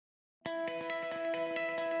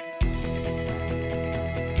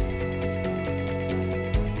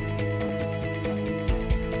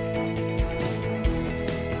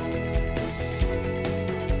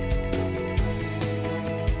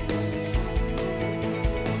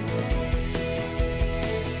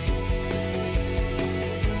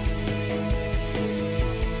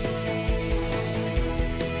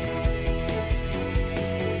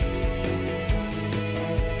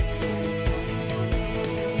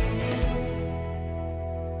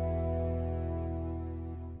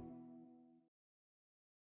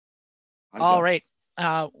All right.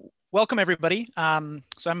 Welcome, everybody.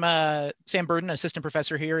 So I'm Sam Burden, assistant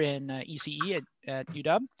professor here in ECE at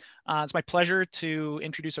UW. It's my pleasure to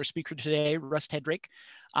introduce our speaker today, Russ Tedrake.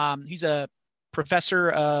 He's a professor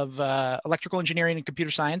of electrical engineering and computer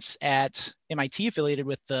science at MIT, affiliated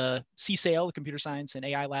with the CSAIL, the Computer Science and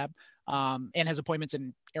AI Lab, and has appointments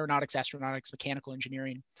in aeronautics, astronautics, mechanical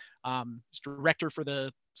engineering. He's director for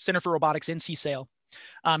the Center for Robotics in CSAIL.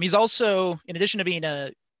 He's also, in addition to being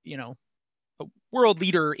a world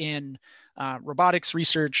leader in robotics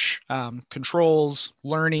research, controls,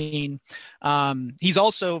 learning. He's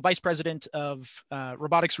also vice president of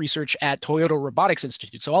robotics research at Toyota Robotics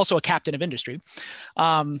Institute, so also a captain of industry.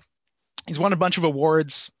 He's won a bunch of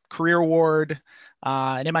awards, career award,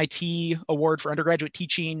 an MIT award for undergraduate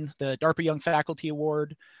teaching, the DARPA Young Faculty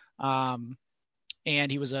Award, and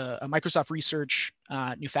he was a Microsoft Research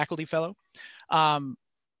new faculty fellow.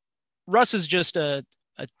 Russ is just a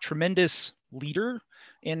tremendous leader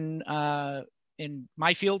in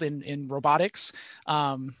my field in robotics,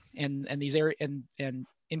 and these areas, and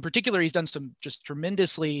in particular, he's done some just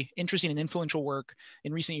tremendously interesting and influential work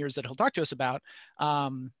in recent years that he'll talk to us about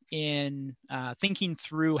in thinking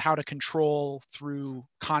through how to control through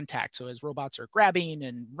contact. So as robots are grabbing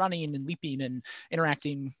and running and leaping and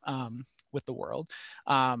interacting with the world,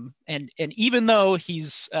 and even though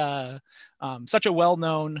he's such a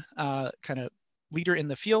well-known kind of leader in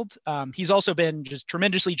the field, he's also been just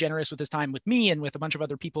tremendously generous with his time with me and with a bunch of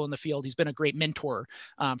other people in the field. He's been a great mentor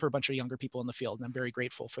for a bunch of younger people in the field, and I'm very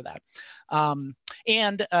grateful for that.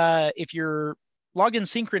 If you're logged in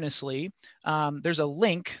synchronously, there's a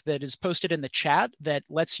link that is posted in the chat that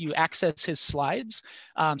lets you access his slides.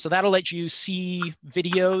 So that'll let you see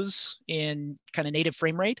videos in kind of native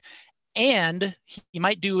frame rate. And he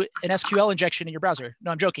might do an SQL injection in your browser.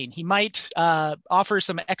 No, I'm joking. He might offer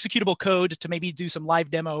some executable code to maybe do some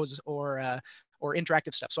live demos or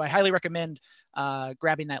interactive stuff. So I highly recommend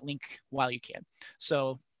grabbing that link while you can.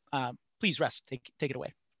 So please, Russ, take it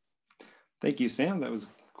away. Thank you, Sam. That was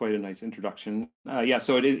quite a nice introduction. Yeah,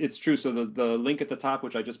 so it's true. So the link at the top,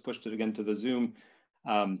 which I just pushed it again to the Zoom,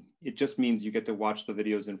 it just means you get to watch the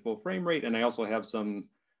videos in full frame rate. And I also have some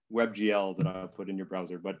WebGL that I'll put in your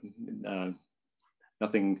browser, but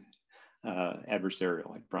nothing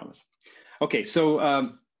adversarial, I promise. Okay,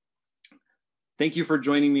 so thank you for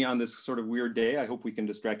joining me on this sort of weird day. I hope we can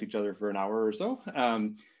distract each other for an hour or so.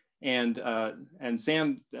 And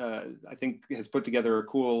Sam, I think, has put together a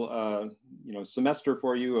cool semester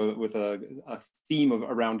for you with a theme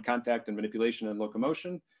around contact and manipulation and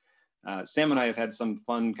locomotion. Sam and I have had some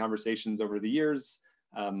fun conversations over the years,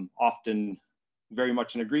 often very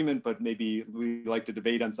much in agreement, but maybe we like to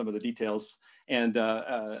debate on some of the details. And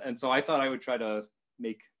so I thought I would try to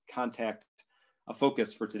make contact a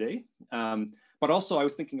focus for today. But also I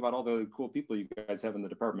was thinking about all the cool people you guys have in the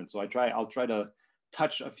department. So I'll try to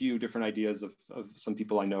touch a few different ideas of some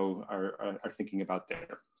people I know are thinking about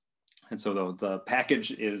there. And so the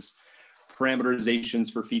package is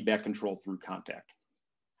parameterizations for feedback control through contact.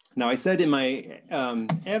 Now I said in my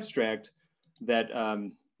abstract that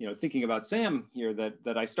thinking about Sam here,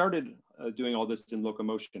 that I started doing all this in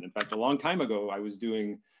locomotion. In fact, a long time ago, I was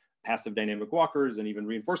doing passive dynamic walkers and even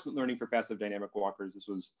reinforcement learning for passive dynamic walkers. This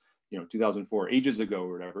was, 2004, ages ago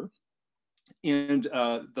or whatever. And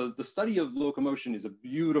the study of locomotion is a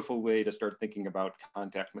beautiful way to start thinking about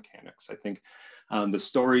contact mechanics. I think the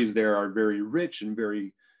stories there are very rich and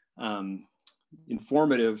very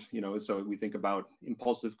informative. So we think about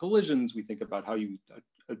impulsive collisions. We think about how you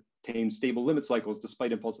attain stable limit cycles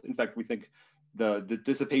despite impulse. In fact, we think the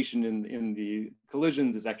dissipation in the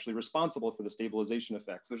collisions is actually responsible for the stabilization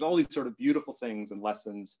effects. There's all these sort of beautiful things and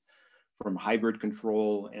lessons from hybrid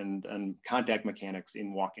control and contact mechanics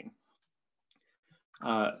in walking.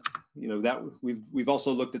 That we've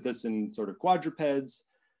also looked at this in sort of quadrupeds.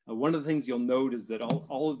 One of the things you'll note is that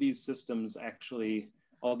all of these systems actually,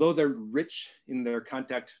 although they're rich in their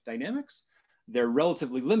contact dynamics, they're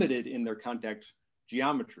relatively limited in their contact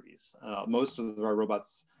geometries. Most of our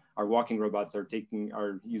robots, our walking robots, are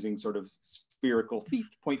using sort of spherical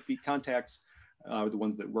point feet contacts, the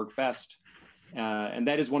ones that work best. And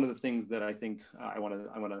that is one of the things that I think I want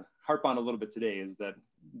to harp on a little bit today, is that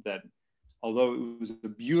although it was a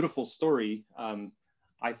beautiful story,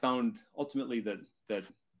 I found ultimately that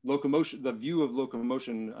locomotion, the view of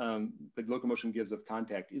locomotion that locomotion gives of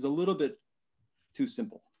contact, is a little bit too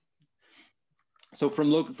simple. So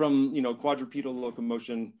from quadrupedal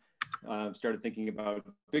locomotion, started thinking about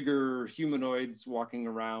bigger humanoids walking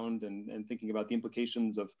around and thinking about the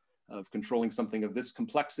implications of controlling something of this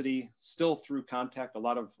complexity, still through contact. A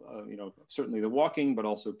lot of certainly the walking, but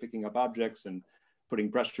also picking up objects and putting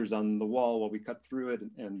pressures on the wall while we cut through it,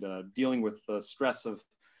 and dealing with the stress of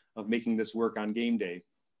making this work on game day.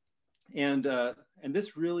 And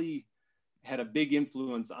this really had a big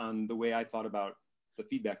influence on the way I thought about the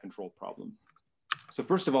feedback control problem. So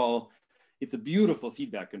first of all, it's a beautiful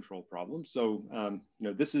feedback control problem. So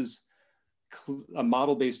this is a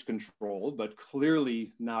model-based control, but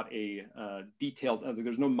clearly not a detailed.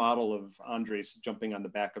 There's no model of Andres jumping on the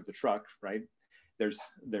back of the truck, right?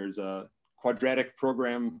 There's a quadratic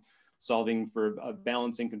program solving for a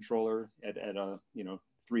balancing controller at a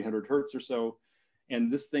 300 hertz or so,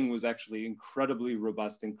 and this thing was actually incredibly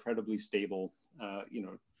robust, incredibly stable.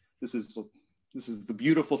 This is the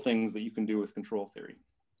beautiful things that you can do with control theory.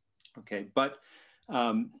 Okay, but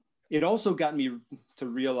it also got me to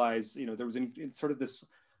realize, there was sort of this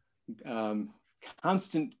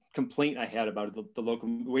constant complaint I had about the way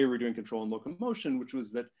we were doing control and locomotion, which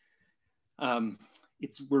was that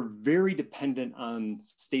we're very dependent on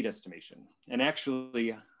state estimation. And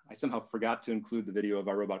actually, I somehow forgot to include the video of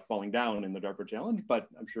our robot falling down in the DARPA challenge, but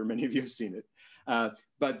I'm sure many of you have seen it.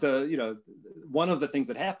 But one of the things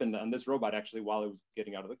that happened on this robot actually while it was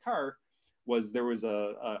getting out of the car was there was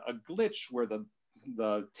a glitch where the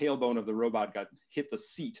tailbone of the robot hit the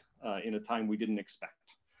seat in a time we didn't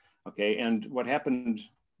expect. Okay, and what happened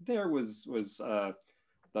there was the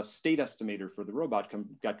state estimator for the robot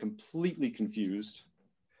got completely confused.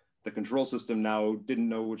 The control system now didn't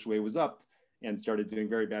know which way was up and started doing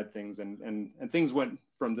very bad things. And things went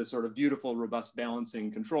from this sort of beautiful, robust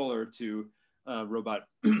balancing controller to robot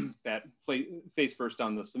face first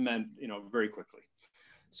on the cement, very quickly.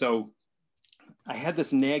 So I had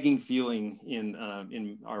this nagging feeling in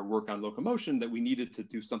our work on locomotion that we needed to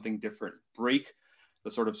do something different, break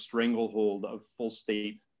the sort of stranglehold of full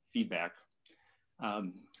state feedback.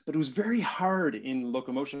 But it was very hard in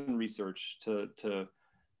locomotion research to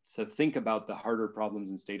think about the harder problems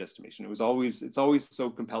in state estimation. It's always so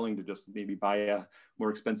compelling to just maybe buy a more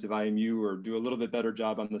expensive IMU or do a little bit better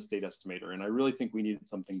job on the state estimator. And I really think we needed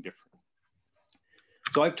something different.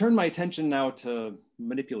 So I've turned my attention now to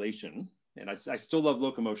manipulation, and I still love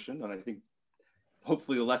locomotion. And I think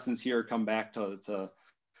hopefully the lessons here come back to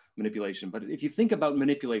manipulation. But if you think about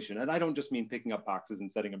manipulation, and I don't just mean picking up boxes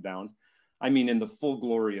and setting them down, I mean in the full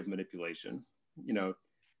glory of manipulation,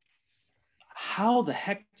 how the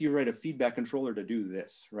heck do you write a feedback controller to do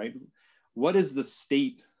this, right? What is the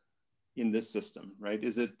state in this system, right?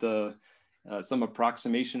 Is it some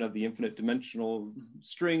approximation of the infinite dimensional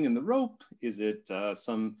string in the rope? Is it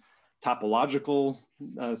some topological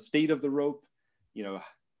state of the rope?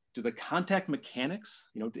 Do the contact mechanics,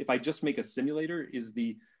 if I just make a simulator, is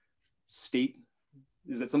the state,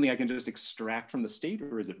 is that something I can just extract from the state,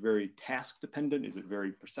 or is it very task dependent? Is it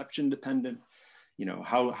very perception dependent?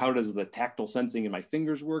 How does the tactile sensing in my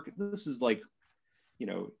fingers work? This is like,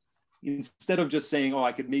 instead of just saying, oh,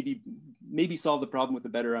 I could maybe solve the problem with a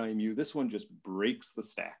better IMU, this one just breaks the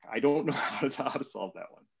stack. I don't know how to solve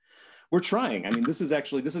that one. We're trying. I mean, this is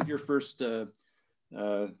your first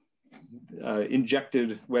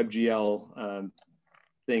injected WebGL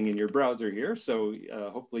thing in your browser here. So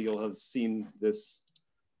hopefully you'll have seen this.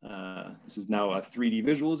 This is now a 3D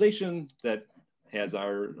visualization that has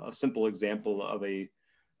a simple example of a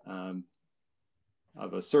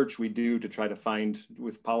search we do to try to find,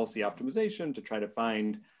 with policy optimization, to try to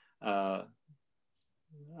find a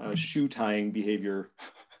shoe tying behavior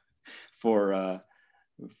for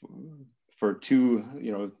two,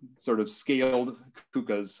 sort of scaled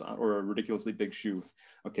kukas or a ridiculously big shoe.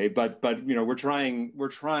 Okay, but we're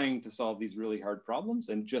trying to solve these really hard problems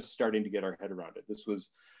and just starting to get our head around it. This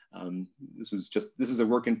is a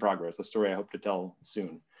work in progress, a story I hope to tell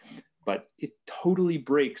soon, but it totally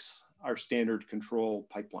breaks our standard control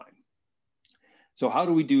pipeline. So how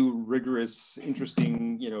do we do rigorous,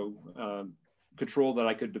 interesting, control that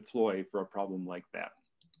I could deploy for a problem like that?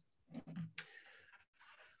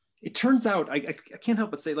 It turns out, I can't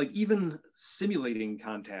help but say, like, even simulating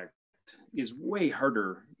contact is way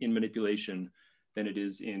harder in manipulation than it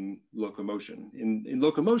is in locomotion. In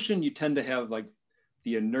locomotion, you tend to have like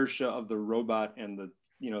the inertia of the robot and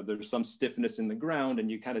there's some stiffness in the ground, and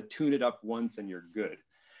you kind of tune it up once and you're good.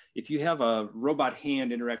 If you have a robot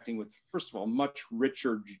hand interacting with, first of all, much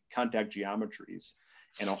richer contact geometries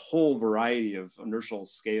and a whole variety of inertial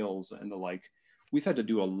scales and the like, we've had to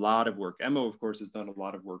do a lot of work. Emma, of course, has done a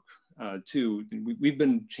lot of work too. We've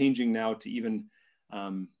been changing now to even,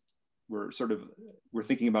 we're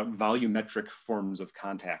thinking about volumetric forms of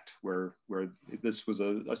contact, where this was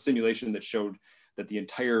a simulation that showed that the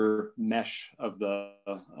entire mesh of the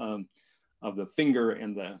finger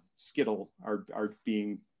and the skittle are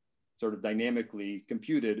being sort of dynamically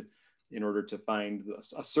computed in order to find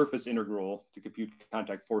a surface integral to compute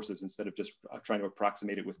contact forces instead of just trying to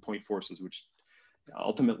approximate it with point forces, which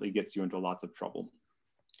ultimately gets you into lots of trouble.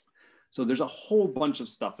 So there's a whole bunch of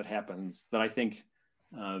stuff that happens that I think,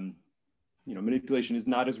 manipulation is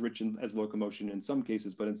not as rich as locomotion in some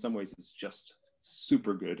cases, but in some ways it's just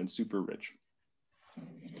super good and super rich.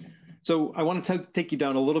 So I want to take you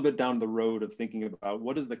down a little bit down the road of thinking about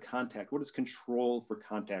what does control for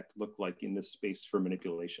contact look like in this space for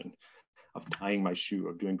manipulation, of tying my shoe,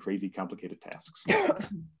 of doing crazy complicated tasks.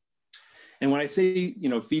 And when I say,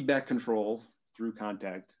 feedback control through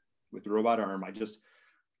contact with the robot arm, I just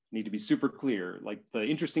need to be super clear. Like, the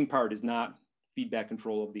interesting part is not feedback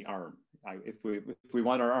control of the arm. If we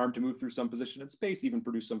want our arm to move through some position in space, even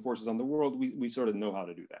produce some forces on the world, we sort of know how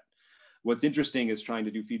to do that. What's interesting is trying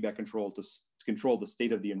to do feedback control to control the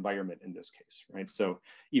state of the environment in this case, right? So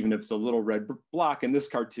even if it's a little red block in this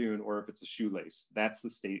cartoon, or if it's a shoelace, that's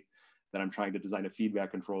the state that I'm trying to design a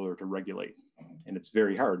feedback controller to regulate. And it's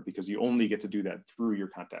very hard because you only get to do that through your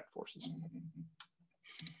contact forces.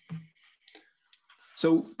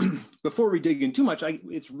 So before we dig in too much,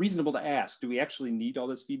 it's reasonable to ask, do we actually need all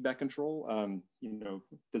this feedback control?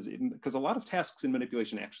 Because a lot of tasks in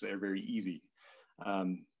manipulation actually are very easy.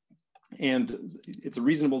 And it's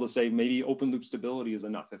reasonable to say maybe open loop stability is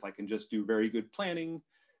enough. If I can just do very good planning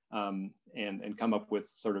and come up with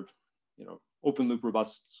sort of, open loop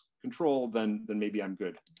robust control, then maybe I'm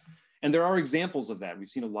good. And there are examples of that. We've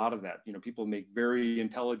seen a lot of that. People make very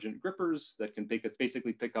intelligent grippers that can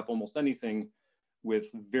basically pick up almost anything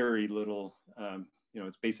with very little,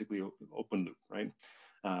 it's basically open loop, right?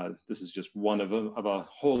 This is just one of a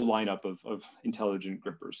whole lineup of intelligent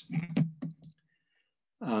grippers.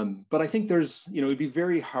 But I think there's, it'd be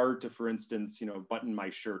very hard to, for instance, button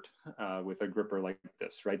my shirt with a gripper like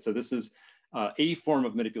this, right? So this is a form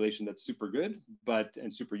of manipulation that's super good,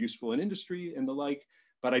 and super useful in industry and the like,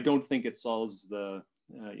 but I don't think it solves the,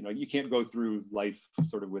 you can't go through life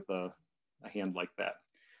sort of with a hand like that.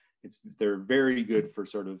 They're very good for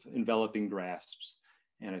sort of enveloping grasps.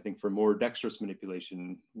 And I think for more dexterous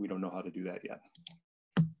manipulation, we don't know how to do that yet.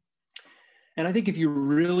 And I think if you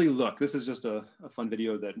really look, this is just a fun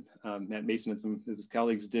video that Matt Mason and some of his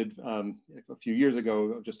colleagues did a few years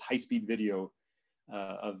ago, just high-speed video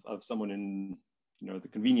of someone in the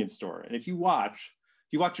convenience store. And if you watch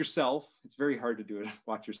yourself, it's very hard to do it,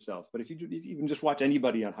 watch yourself. But if you even just watch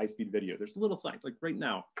anybody on high-speed video, there's little signs, like right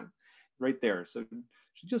now, right there. So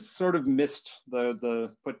she just sort of missed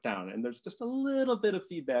the put down. And there's just a little bit of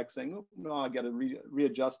feedback saying, oh, no, I got to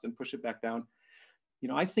readjust and push it back down.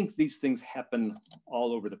 I think these things happen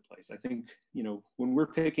all over the place. I think, when we're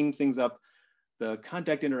picking things up, the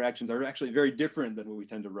contact interactions are actually very different than what we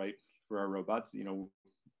tend to write for our robots.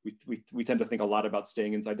 We tend to think a lot about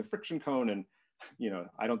staying inside the friction cone. And,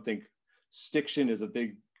 I don't think stiction is a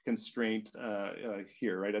big constraint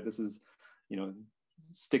here, right? This is,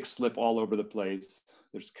 sticks slip all over the place.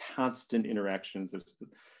 There's constant interactions. There's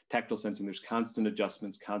tactile sensing. There's constant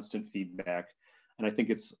adjustments, constant feedback. And I think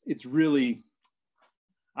it's really,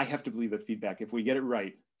 I have to believe that feedback, if we get it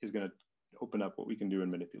right, is going to open up what we can do in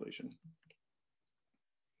manipulation.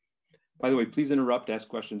 By the way, please interrupt, ask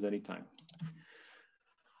questions anytime.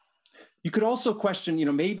 You could also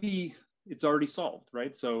question, maybe it's already solved,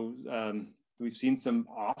 right? So we've seen some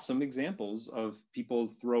awesome examples of people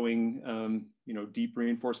throwing, deep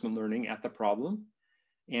reinforcement learning at the problem.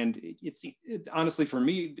 And honestly, for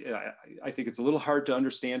me, I think it's a little hard to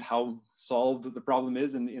understand how solved the problem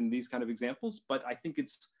is in these kind of examples, but I think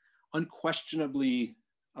it's unquestionably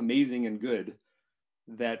amazing and good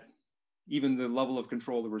that even the level of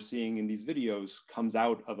control that we're seeing in these videos comes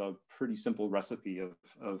out of a pretty simple recipe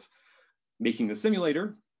of making the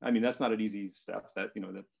simulator. I mean, that's not an easy step.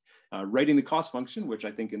 Writing the cost function, which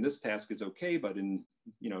I think in this task is okay, but in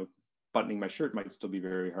buttoning my shirt might still be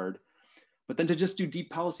very hard. But then to just do deep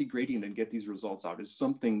policy gradient and get these results out is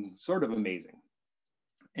something sort of amazing.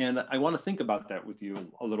 And I want to think about that with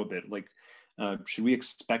you a little bit. Like, should we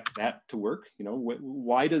expect that to work?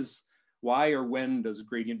 Why or when does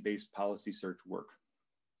gradient-based policy search work?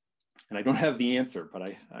 And I don't have the answer, but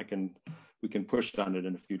we can push on it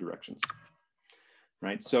in a few directions.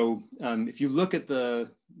 Right. So if you look at the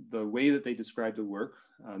way that they describe the work,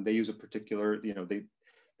 they use a particular,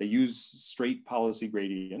 they use straight policy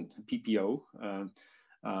gradient, PPO,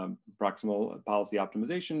 proximal policy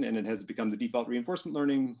optimization, and it has become the default reinforcement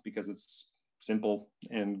learning because it's simple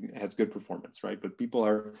and has good performance, right? But people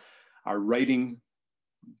are writing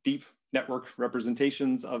deep network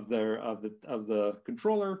representations of the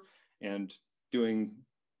controller and doing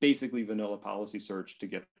basically vanilla policy search to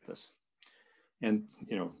get this. And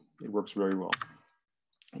it works very well.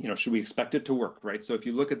 should we expect it to work, right? So if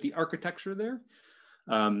you look at the architecture there,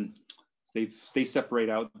 they separate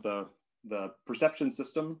out the perception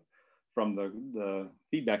system from the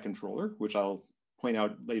feedback controller, which I'll point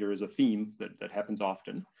out later is a theme that happens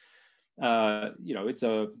often. It's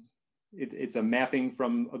a mapping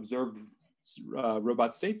from observed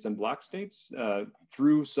robot states and block states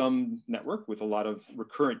through some network with a lot of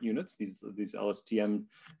recurrent units. These LSTM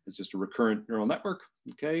is just a recurrent neural network.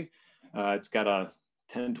 Okay, it's got a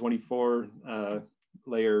 1024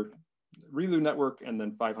 layer ReLU network and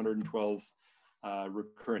then 512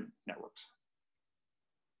 recurrent networks.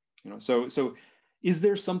 So is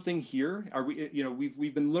there something here? Are we,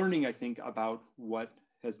 we've been learning, I think, about what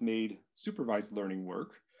has made supervised learning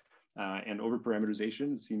work, and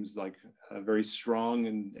overparameterization seems like a very strong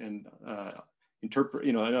and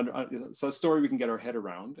so a story we can get our head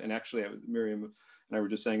around. And actually, Miriam and I were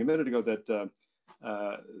just saying a minute ago that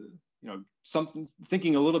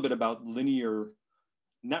thinking a little bit about linear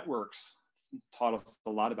networks taught us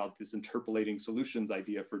a lot about this interpolating solutions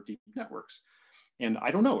idea for deep networks. And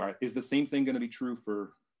I don't know, is the same thing going to be true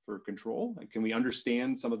for control? Can we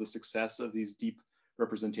understand some of the success of these deep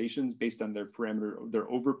representations based on their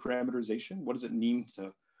over parameterization? What does it mean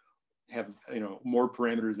to have more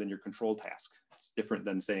parameters than your control task? It's different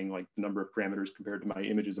than saying like the number of parameters compared to my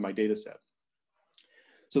images in my data set.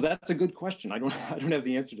 So that's a good question. I don't have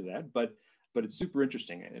the answer to that, but it's super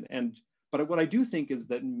interesting. But what I do think is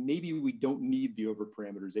that maybe we don't need the over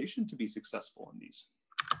parameterization to be successful in these.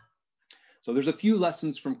 So there's a few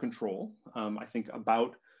lessons from control, I think,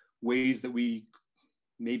 about ways that we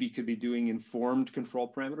maybe could be doing informed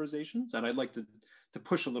control parameterizations. And I'd like to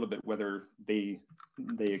push a little bit whether they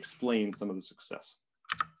explain some of the success.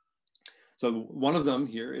 So one of them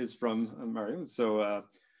here is from Mario. So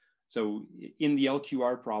in the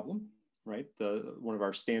LQR problem, right, one of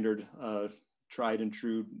our standard tried and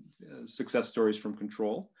true success stories from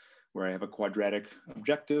control, where I have a quadratic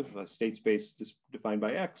objective, a state space defined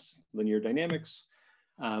by X, linear dynamics.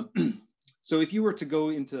 So if you were to go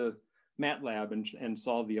into MATLAB and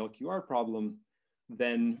solve the LQR problem,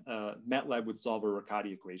 then MATLAB would solve a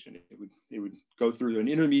Riccati equation. It would go through an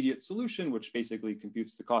intermediate solution, which basically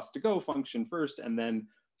computes the cost to go function first, and then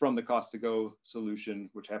from the cost to go solution,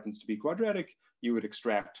 which happens to be quadratic, you would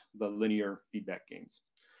extract the linear feedback gains.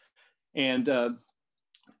 And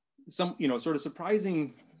some, sort of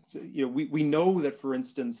surprising, we know that, for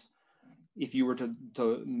instance, if you were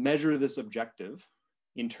to measure this objective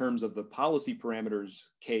in terms of the policy parameters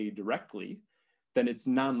K directly, then it's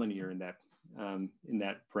nonlinear in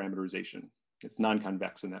that parameterization. It's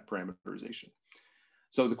non-convex in that parameterization.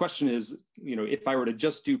 So the question is, if I were to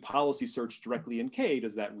just do policy search directly in K,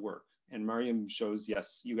 does that work? And Mariam shows,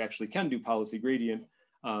 yes, you actually can do policy gradient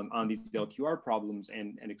on these LQR problems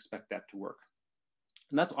and expect that to work.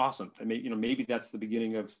 And that's awesome. I mean, maybe that's the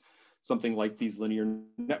beginning of something like these linear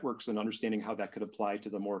networks and understanding how that could apply to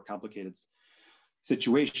the more complicated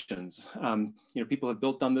situations. People have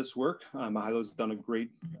built on this work. Mihail's done a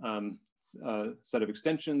great set of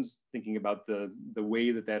extensions, thinking about the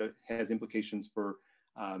way that has implications for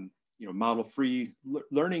model-free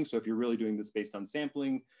learning. So if you're really doing this based on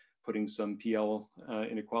sampling, putting some PL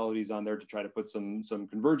inequalities on there to try to put some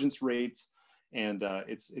convergence rates. And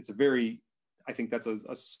it's a very, I think that's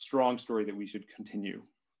a strong story that we should continue.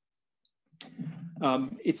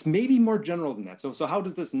 It's maybe more general than that. So how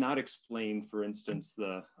does this not explain, for instance,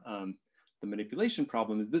 the manipulation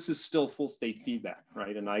problem? This is still full state feedback,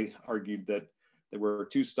 right? And I argued that we're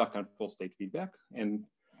too stuck on full state feedback. And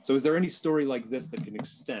so is there any story like this that can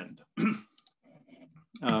extend?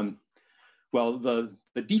 Well,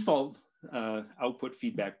 the default output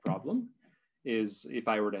feedback problem is if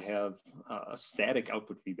I were to have a static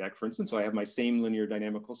output feedback, for instance. So I have my same linear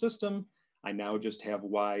dynamical system. I now just have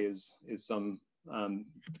Y is some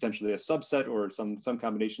potentially a subset or some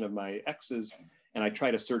combination of my X's, and I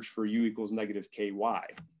try to search for U equals negative KY.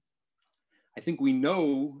 I think we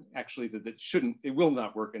know actually that it will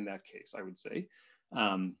not work in that case, I would say.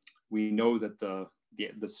 We know that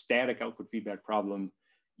the static output feedback problem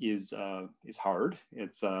is hard.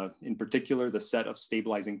 It's in particular, the set of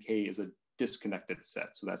stabilizing K is a disconnected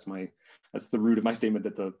set. So that's the root of my statement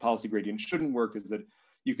that the policy gradient shouldn't work, is that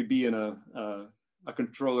you could be in a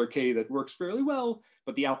controller K that works fairly well,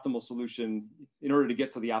 but the optimal solution, in order to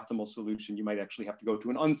get to the optimal solution, you might actually have to go to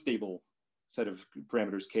an unstable set of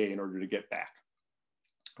parameters K in order to get back.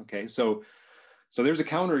 Okay, so there's a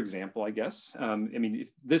counterexample, I guess. I mean,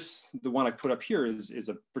 the one I put up here is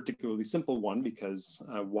a particularly simple one because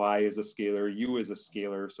Y is a scalar, U is a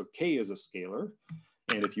scalar, so K is a scalar.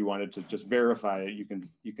 And if you wanted to just verify it,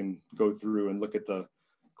 you can go through and look at the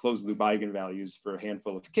closed loop eigenvalues for a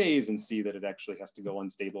handful of k's and see that it actually has to go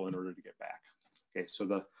unstable in order to get back. Okay, so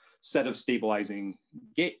the set of stabilizing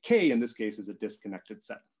k in this case is a disconnected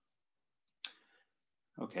set.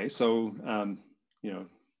 Okay, so you know,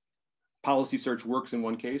 policy search works in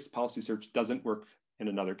one case, policy search doesn't work in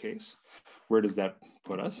another case. Where does that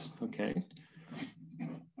put us? Okay.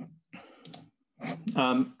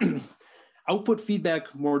 Output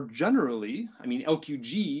feedback more generally, I mean,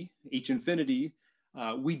 LQG, H infinity,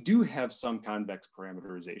 we do have some convex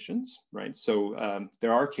parameterizations, right? So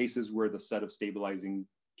there are cases where the set of stabilizing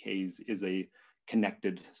k's is a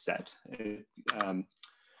connected set.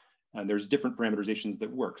 And there's different parameterizations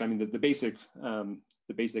that work. I mean, the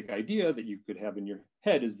basic idea that you could have in your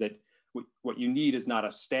head is that what you need is not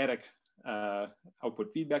a static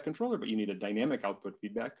output feedback controller, but you need a dynamic output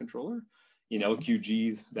feedback controller. In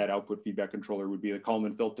LQG, that output feedback controller would be the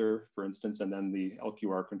Kalman filter, for instance, and then the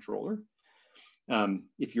LQR controller.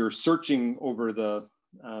 If you're searching over the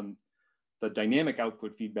dynamic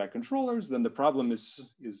output feedback controllers, then the problem is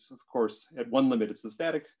of course, at one limit, it's the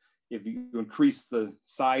static. If you increase the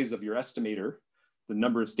size of your estimator, the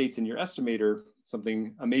number of states in your estimator,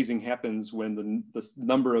 something amazing happens when the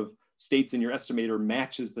number of states in your estimator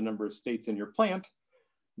matches the number of states in your plant.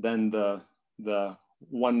 Then the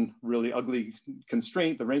one really ugly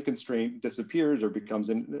constraint, the rank constraint, disappears or becomes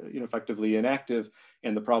effectively inactive,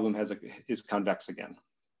 and the problem is convex again.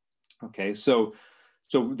 Okay, so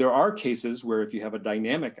there are cases where if you have a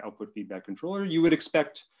dynamic output feedback controller, you would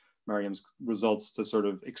expect Merriam's results to sort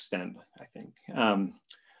of extend, I think.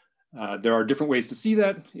 There are different ways to see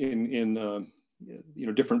that in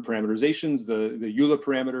different parameterizations. The EULA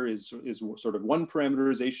parameter is sort of one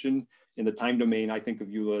parameterization. In the time domain, I think of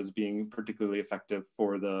EULA as being particularly effective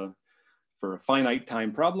for finite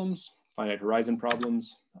time problems, finite horizon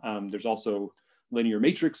problems. There's also linear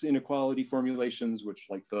matrix inequality formulations, which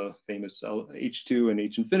like the famous H2 and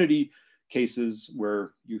H infinity cases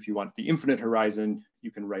where if you want the infinite horizon,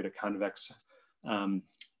 you can write a convex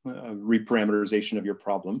reparameterization of your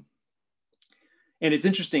problem. And it's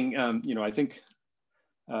interesting, I think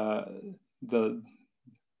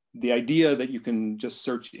the idea that you can just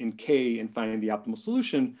search in K and find the optimal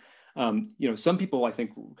solution, some people I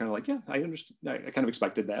think were kind of like, yeah, I understand. I kind of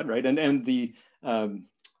expected that, right?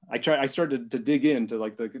 I started to dig into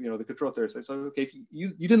like the control theorist. I said, okay,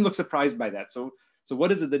 you didn't look surprised by that. So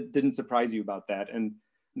what is it that didn't surprise you about that? And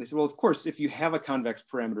they said, well, of course, if you have a convex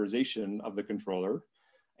parameterization of the controller,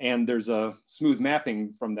 and there's a smooth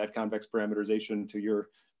mapping from that convex parameterization to your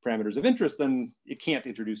parameters of interest, then it can't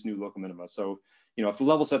introduce new locominima. So, if the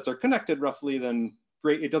level sets are connected roughly, then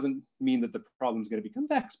great. It doesn't mean that the problem is going to be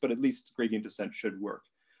convex, but at least gradient descent should work.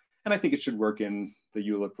 And I think it should work in the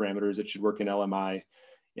EULA parameters. It should work in LMI.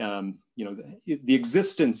 The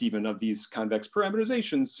existence even of these convex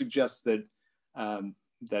parameterizations suggests that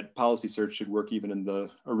that policy search should work even in the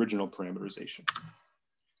original parameterization.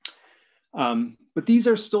 But these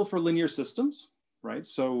are still for linear systems, right?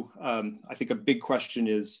 So I think a big question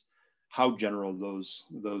is how general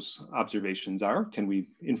those observations are. Can we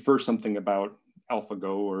infer something about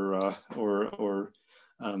AlphaGo or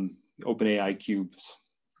OpenAI cubes?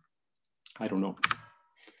 I don't know.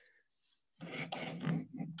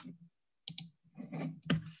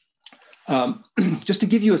 Just to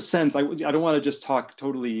give you a sense, I don't want to just talk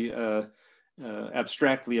totally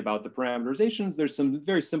abstractly about the parameterizations. There's some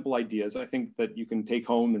very simple ideas I think that you can take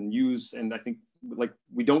home and use, and I think like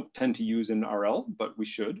we don't tend to use in RL, but we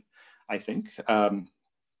should, I think.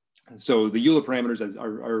 So the EULA parameters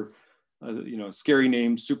are scary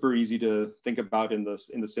name, super easy to think about in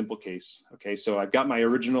the simple case. Okay, so I've got my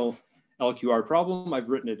original LQR problem. I've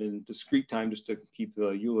written it in discrete time just to keep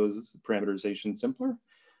the EULA's parameterization simpler.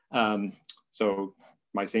 So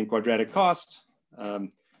my same quadratic cost,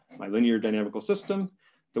 my linear dynamical system.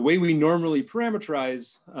 The way we normally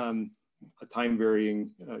parameterize a time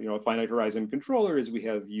varying, a finite horizon controller is we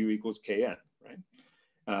have U equals Kn, right?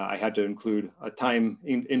 I had to include a time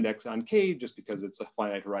index on K just because it's a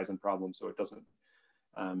finite horizon problem, so it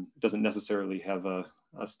doesn't necessarily have a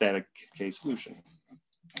static K solution.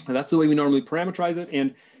 And that's the way we normally parameterize it.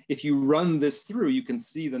 And if you run this through, you can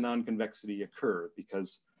see the non-convexity occur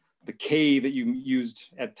because the K that you used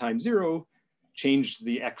at time 0 changed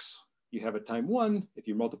the X you have at time 1. If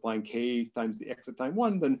you're multiplying K times the X at time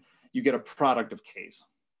 1, then you get a product of Ks.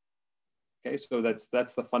 Okay, so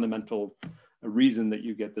that's the fundamental reason that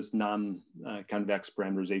you get this non-convex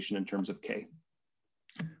parameterization in terms of K.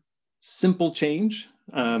 Simple change.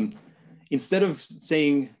 Instead of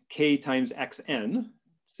saying K times Xn,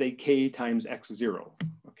 say K times X0,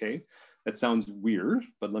 okay? That sounds weird,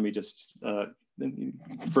 but let me just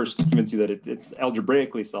first convince you that it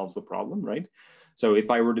algebraically solves the problem, right? So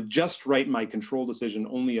if I were to just write my control decision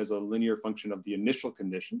only as a linear function of the initial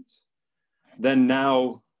conditions, then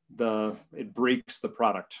now it breaks the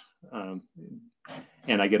product,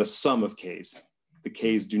 and I get a sum of k's. The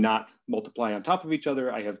k's do not multiply on top of each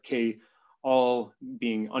other. I have k all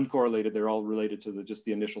being uncorrelated. They're all related to just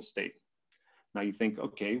the initial state. Now you think,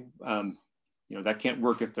 okay, that can't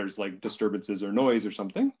work if there's like disturbances or noise or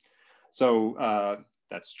something. So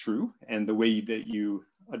that's true. And the way that you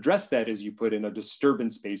address that is you put in a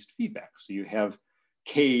disturbance-based feedback. So you have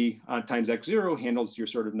k times x0 handles your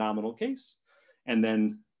sort of nominal case. And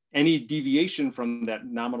then any deviation from that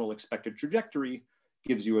nominal expected trajectory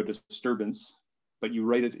gives you a disturbance, but you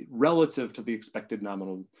write it relative to the expected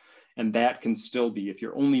nominal. And that can still be, if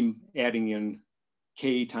you're only adding in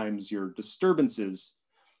k times your disturbances,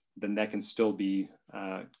 then that can still be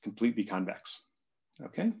completely convex,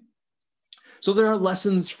 okay? So there are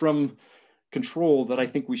lessons from control that I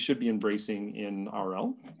think we should be embracing in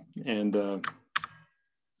RL. And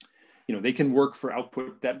they can work for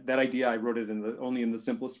output. That idea, I wrote it only in the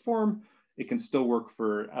simplest form. It can still work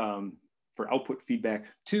for output feedback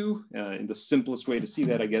too. And the simplest way to see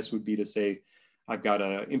that, I guess, would be to say, I've got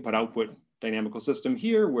an input-output dynamical system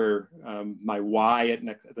here where my y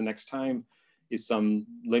at the next time is some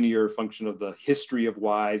linear function of the history of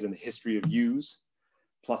y's and the history of u's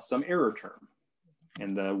plus some error term.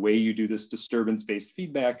 And the way you do this disturbance-based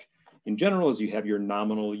feedback in general is you have your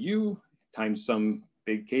nominal u times some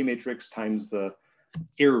big K matrix times the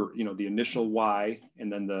error, the initial y,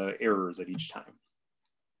 and then the errors at each time.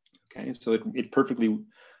 Okay, so it perfectly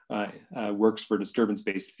works for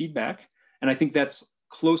disturbance-based feedback. And I think that's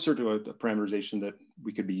closer to a parameterization that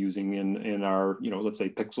we could be using in our, let's say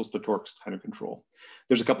pixels to torques kind of control.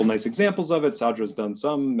 There's a couple nice examples of it. Sadra's done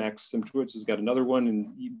some, Max Simchowitz has got another one, and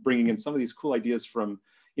bringing in some of these cool ideas from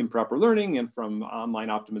improper learning and from online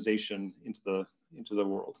optimization into the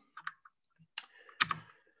world.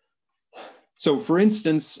 So for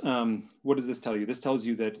instance, what does this tell you? This tells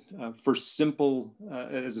you that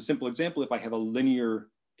as a simple example, if I have a linear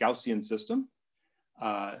Gaussian system,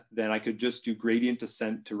 then I could just do gradient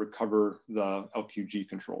descent to recover the LQG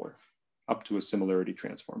controller up to a similarity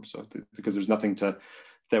transform. So because there's nothing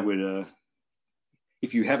that would,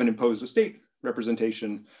 if you haven't imposed a state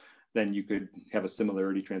representation, then you could have a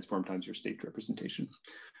similarity transform times your state representation.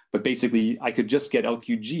 But basically, I could just get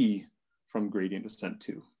LQG from gradient descent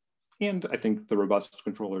too. And I think the robust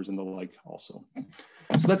controllers and the like also.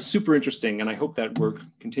 So that's super interesting. And I hope that work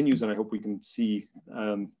continues. And I hope we can see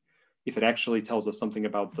if it actually tells us something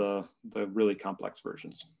about the really complex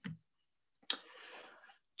versions.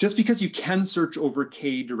 Just because you can search over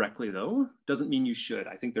K directly though, doesn't mean you should.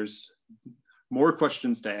 I think there's more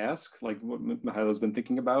questions to ask, like what Mihailo's been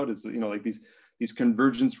thinking about is, like these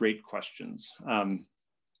convergence rate questions.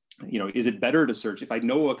 Is it better to search, if I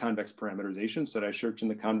know a convex parameterization, should I search in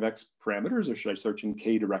the convex parameters or should I search in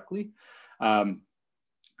K directly? I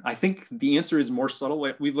think the answer is more subtle.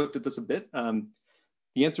 We've looked at this a bit.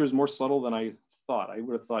 The answer is more subtle than I thought. I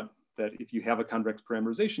would have thought that if you have a convex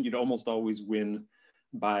parameterization, you'd almost always win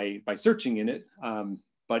by searching in it.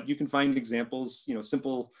 But you can find examples,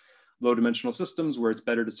 simple low dimensional systems where it's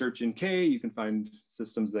better to search in K. You can find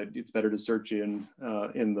systems that it's better to search in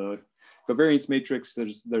the covariance matrix.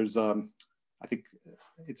 There's I think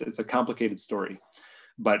it's a complicated story,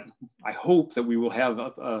 but I hope that we will have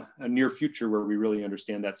a near future where we really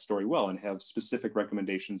understand that story well and have specific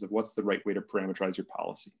recommendations of what's the right way to parameterize your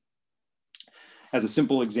policy. As a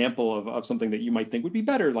simple example of something that you might think would be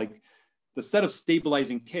better, like the set of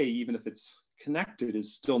stabilizing K, even if it's connected,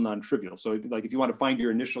 is still non-trivial. So like if you want to find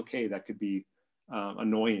your initial K, that could be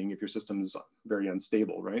annoying if your system is very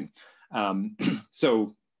unstable, right?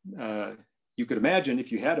 You could imagine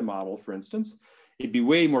if you had a model, for instance, it'd be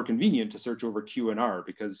way more convenient to search over Q and R,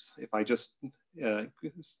 because if I just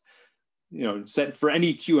set for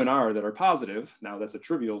any Q and R that are positive, now that's a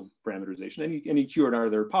trivial parameterization, any Q and R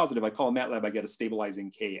that are positive, I call MATLAB, I get a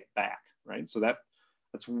stabilizing K back, right? So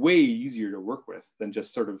that's way easier to work with than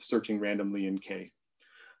just sort of searching randomly in K.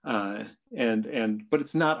 But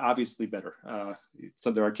it's not obviously better.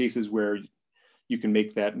 So there are cases where you can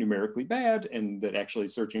make that numerically bad and that actually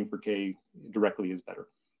searching for K directly is better.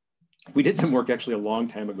 We did some work actually a long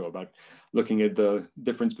time ago about looking at the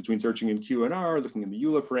difference between searching in Q and R, looking in the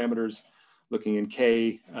Euler parameters, looking in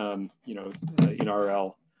K, in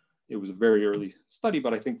RL. It was a very early study,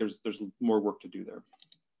 but I think there's more work to do there.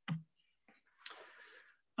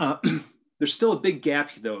 There's still a big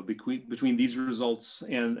gap though between these results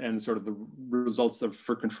and sort of the results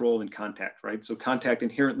for control and contact, right? So contact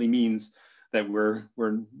inherently means that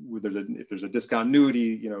if there's a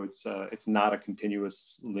discontinuity, you know, it's not a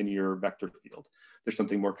continuous linear vector field. There's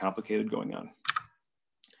something more complicated going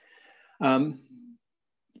on.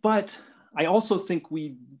 But I also think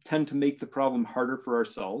we tend to make the problem harder for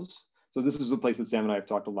ourselves. So this is a place that Sam and I have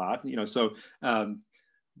talked a lot, you know, so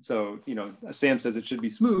you know, Sam says it should be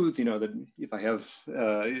smooth, you know, that if I have,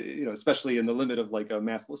 you know, especially in the limit of like a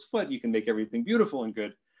massless foot, you can make everything beautiful and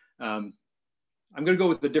good. I'm going to go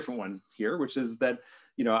with a different one here, which is that,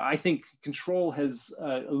 you know, I think control has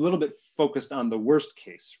a little bit focused on the worst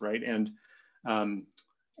case, right? And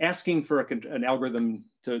asking for an algorithm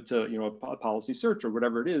to you know, a policy search or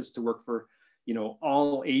whatever it is to work for, you know,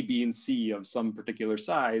 all A, B, and C of some particular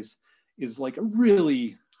size is like a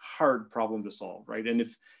really hard problem to solve, right? And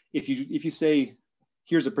if you say,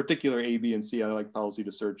 here's a particular A, B, and C, I like policy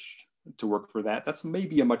to search to work for that, that's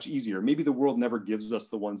maybe a much easier. Maybe the world never gives us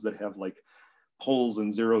the ones that have like poles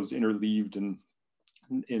and zeros interleaved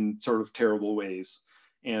in sort of terrible ways.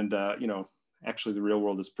 And you know, actually the real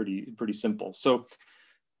world is pretty simple. So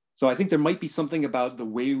I think there might be something about the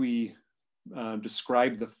way we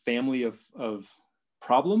describe the family of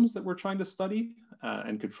problems that we're trying to study.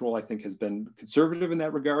 And control, I think, has been conservative in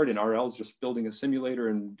that regard. And RL is just building a simulator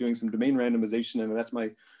and doing some domain randomization. And that's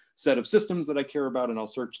my set of systems that I care about, and I'll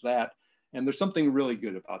search that. And there's something really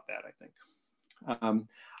good about that, I think.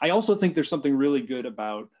 I also think there's something really good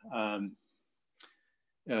about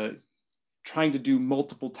trying to do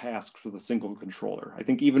multiple tasks with a single controller. I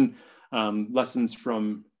think even lessons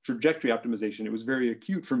from trajectory optimization, it was very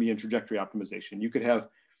acute for me in trajectory optimization. You could have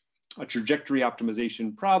a trajectory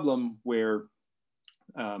optimization problem where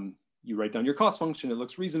you write down your cost function, it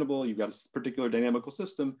looks reasonable, you've got a particular dynamical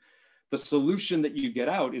system. The solution that you get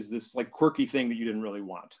out is this like quirky thing that you didn't really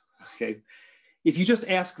want, okay? If you just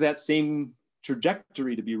ask that same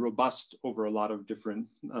trajectory to be robust over a lot of different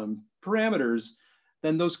parameters,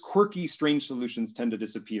 then those quirky, strange solutions tend to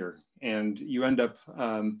disappear. And you end up,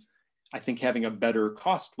 I think, having a better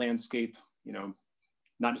cost landscape, you know,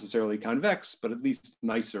 not necessarily convex, but at least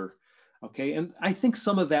nicer. Okay, and I think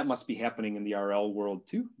some of that must be happening in the RL world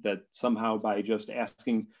too, that somehow by just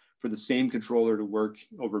asking for the same controller to work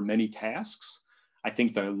over many tasks, I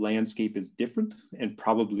think the landscape is different and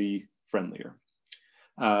probably friendlier.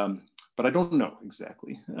 But I don't know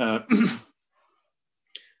exactly.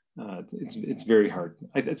 It's very hard.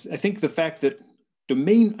 I think the fact that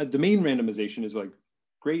domain randomization is like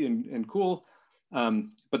great and cool,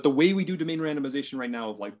 but the way we do domain randomization right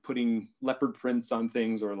now of like putting leopard prints on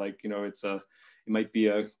things, or like, you know, it might be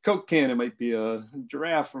a Coke can, it might be a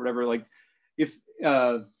giraffe or whatever. Like if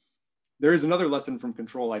there is another lesson from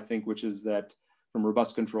control, I think, which is that from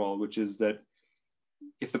robust control, which is that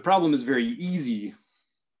if the problem is very easy,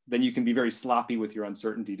 then you can be very sloppy with your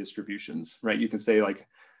uncertainty distributions, right? You can say like,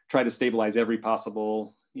 try to stabilize every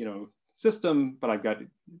possible, you know, system, but I've got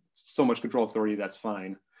so much control authority, that's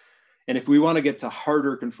fine. And if we want to get to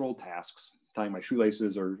harder control tasks, tying my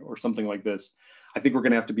shoelaces or something like this, I think we're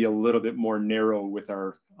going to have to be a little bit more narrow with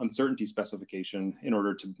our uncertainty specification in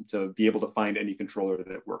order to be able to find any controller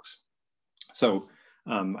that works. So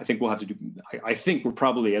I think we'll have to do, I think we're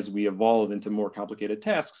probably, as we evolve into more complicated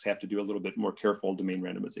tasks, have to do a little bit more careful domain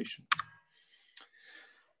randomization.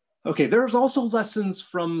 Okay, there's also lessons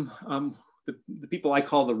from the people I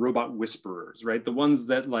call the robot whisperers, right? The ones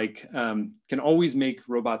that like can always make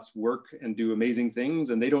robots work and do amazing things,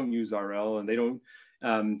 and they don't use RL, and they don't,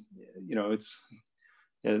 you know,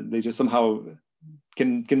 they just somehow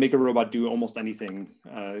can make a robot do almost anything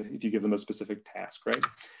if you give them a specific task, right?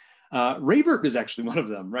 Raybert is actually one of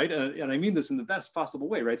them, right? And I mean this in the best possible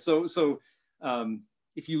way, right? So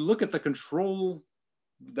if you look at the control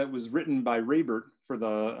that was written by Raybert for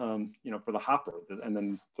the you know, for the Hopper, and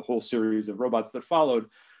then the whole series of robots that followed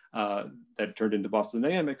that turned into Boston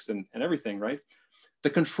Dynamics and everything, right? The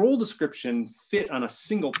control description fit on a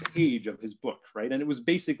single page of his book, right? And it was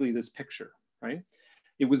basically this picture, right?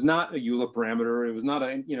 It was not a Euler parameter. It was not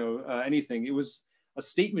a, you know, anything. It was a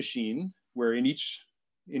state machine where in each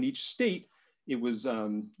state, it was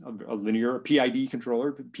a linear PID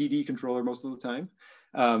controller, PD controller most of the time.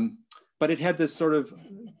 But it had this sort of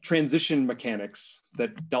transition mechanics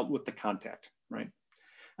that dealt with the contact, right?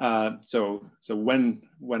 So when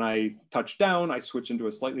I touch down, I switch into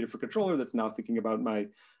a slightly different controller that's now thinking about my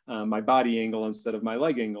my body angle instead of my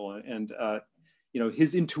leg angle. And you know,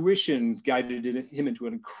 his intuition guided him into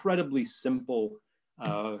an incredibly simple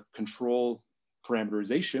control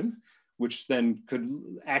parameterization, which then could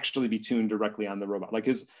actually be tuned directly on the robot. Like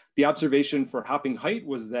the observation for hopping height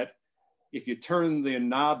was that if you turn the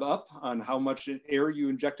knob up on how much air you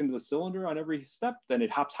inject into the cylinder on every step, then it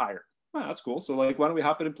hops higher, well, that's cool. So like, why don't we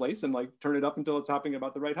hop it in place and like turn it up until it's hopping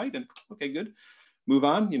about the right height, and okay, good, move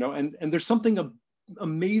on, you know, and there's something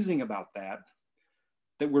amazing about that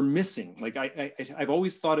we're missing. Like I've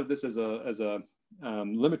always thought of this as a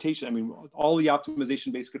limitation. I mean, all the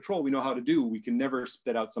optimization-based control we know how to do, we can never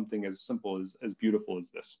spit out something as simple as beautiful as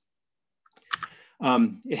this.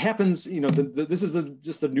 It happens, you know, this is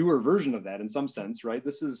just a newer version of that in some sense, right?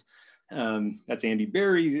 This is, that's Andy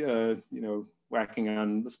Berry, you know, whacking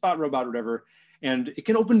on the Spot robot or whatever, and it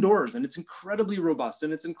can open doors, and it's incredibly robust,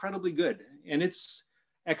 and it's incredibly good, and it's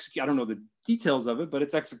I don't know the details of it, but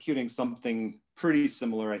it's executing something pretty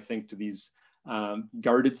similar, I think, to these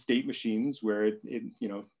guarded state machines where it you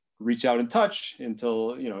know, reach out and touch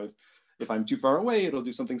until, you know, if I'm too far away, it'll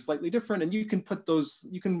do something slightly different. And you can put those,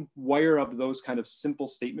 you can wire up those kind of simple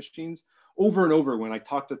state machines over and over. When I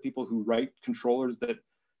talk to people who write controllers that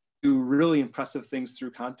do really impressive things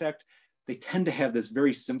through contact, they tend to have this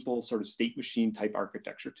very simple sort of state machine type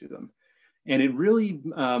architecture to them. And it really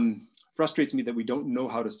frustrates me that we don't know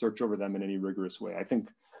how to search over them in any rigorous way. I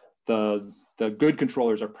think the good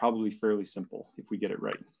controllers are probably fairly simple if we get it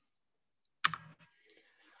right.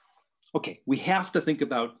 Okay, we have to think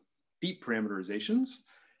about deep parameterizations.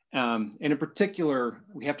 And in particular,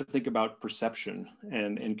 we have to think about perception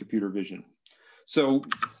and computer vision. So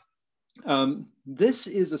this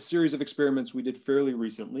is a series of experiments we did fairly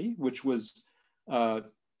recently, which was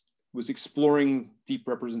exploring deep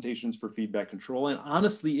representations for feedback control. And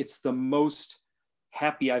honestly, it's the most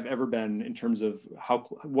happy I've ever been in terms of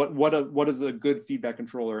what does a good feedback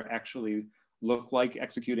controller actually look like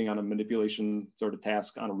executing on a manipulation sort of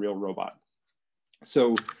task on a real robot.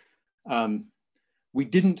 So we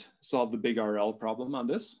didn't solve the big RL problem on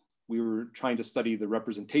this. We were trying to study the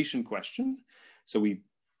representation question. So we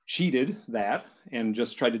cheated that and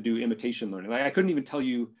just tried to do imitation learning. Like, I couldn't even tell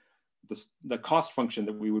you the cost function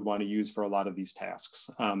that we would want to use for a lot of these tasks.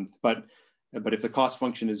 But if the cost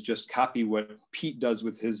function is just copy what Pete does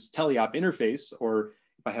with his teleop interface, or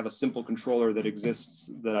if I have a simple controller that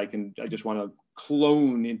exists that I just want to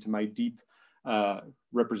clone into my deep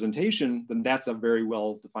representation, then that's a very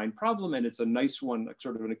well-defined problem. And it's a nice one,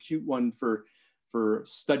 sort of an acute one for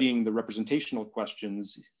studying the representational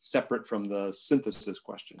questions separate from the synthesis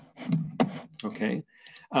question. Okay.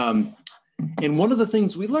 And one of the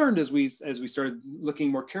things we learned as we started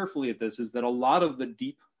looking more carefully at this is that a lot of the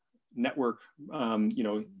deep network, you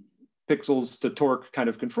know, pixels to torque kind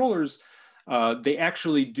of controllers, they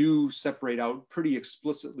actually do separate out pretty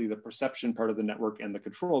explicitly the perception part of the network and the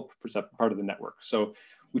control part of the network. So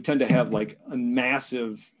we tend to have like a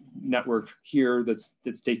massive network here that's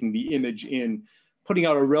taking the image in, putting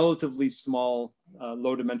out a relatively small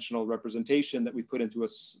low dimensional representation that we put into a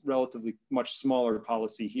relatively much smaller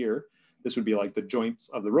policy here. This would be like the joints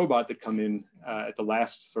of the robot that come in at the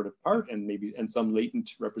last sort of part, and some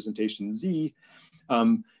latent representation Z.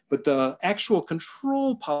 But the actual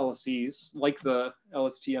control policies, like the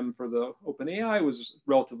LSTM for the OpenAI, was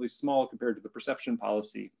relatively small compared to the perception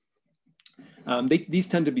policy. These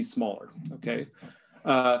tend to be smaller, okay?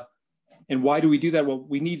 And why do we do that? Well,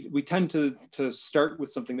 we tend to start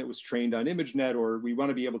with something that was trained on ImageNet, or we want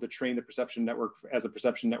to be able to train the perception network as a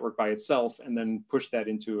perception network by itself and then push that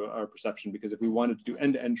into our perception. Because if we wanted to do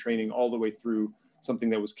end-to-end training all the way through something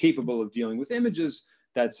that was capable of dealing with images,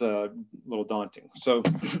 that's a little daunting. So,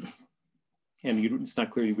 and it's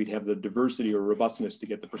not clear we'd have the diversity or robustness to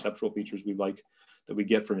get the perceptual features we like that we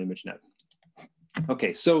get from ImageNet.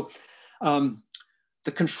 Okay, so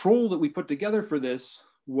the control that we put together for this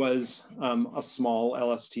was a small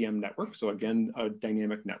LSTM network. So again, a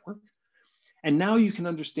dynamic network. And now you can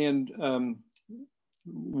understand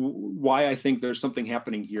why I think there's something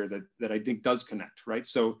happening here that I think does connect, right?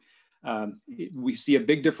 So we see a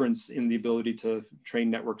big difference in the ability to train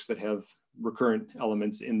networks that have recurrent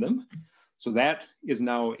elements in them. So that is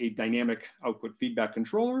now a dynamic output feedback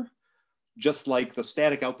controller, just like the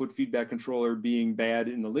static output feedback controller being bad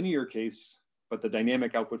in the linear case, but the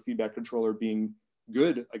dynamic output feedback controller being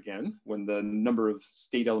good again when the number of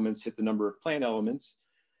state elements hit the number of plan elements.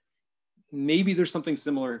 Maybe there's something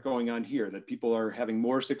similar going on here, that people are having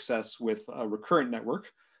more success with a recurrent network.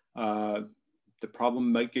 The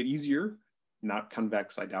problem might get easier, not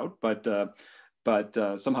convex, I doubt, but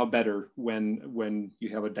somehow better when you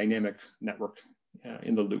have a dynamic network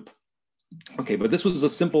in the loop. Okay, but this was a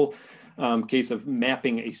simple case of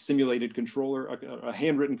mapping a simulated controller, a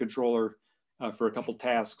handwritten controller for a couple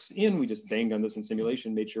tasks in. We just banged on this in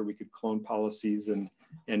simulation, made sure we could clone policies and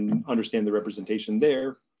understand the representation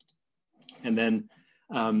there. And then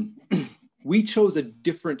we chose a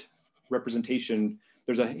different representation.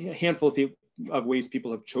 There's a handful of ways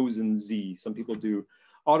people have chosen Z. Some people do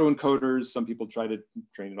autoencoders. Some people try to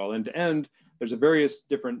train it all end to end. There's a various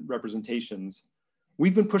different representations.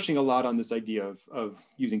 We've been pushing a lot on this idea of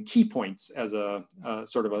using key points as a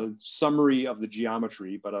sort of a summary of the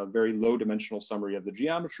geometry, but a very low dimensional summary of the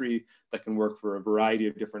geometry that can work for a variety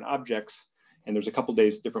of different objects. And there's a couple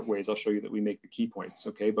different ways I'll show you that we make the key points,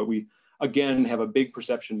 okay? But we, again, have a big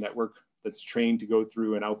perception network that's trained to go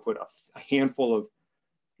through and output a handful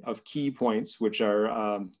of key points, which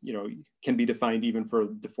are, you know, can be defined even for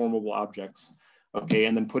deformable objects, okay?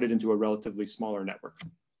 And then put it into a relatively smaller network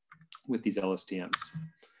with these LSTMs.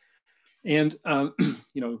 And,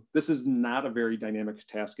 you know, this is not a very dynamic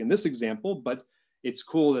task in this example, but it's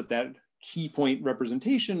cool that that key point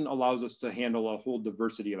representation allows us to handle a whole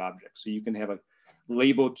diversity of objects. So you can have a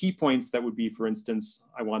label key points that would be, for instance,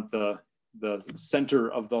 I want the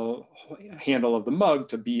center of the handle of the mug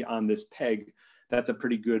to be on this peg. That's a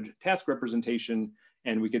pretty good task representation.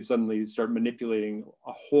 And we could suddenly start manipulating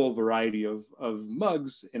a whole variety of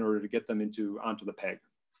mugs in order to get them onto the peg,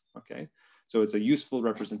 okay? So it's a useful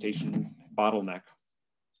representation bottleneck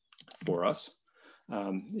for us.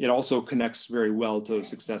 It also connects very well to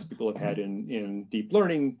success people have had in deep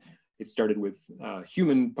learning. It started with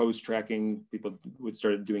human pose tracking. People would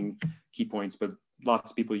start doing key points, but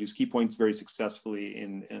lots of people use key points very successfully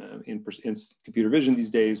in computer vision these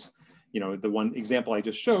days. You know, the one example I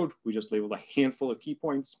just showed, we just labeled a handful of key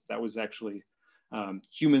points. That was actually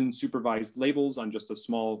human supervised labels on just a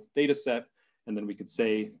small data set. And then we could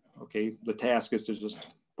say, okay, the task is to just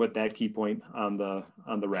put that key point on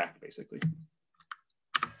the rack, basically.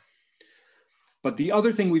 But the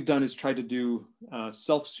other thing we've done is try to do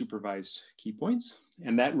self-supervised key points.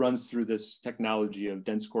 And that runs through this technology of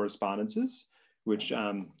dense correspondences, which,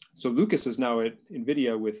 so Lucas is now at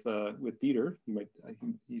NVIDIA with Dieter. I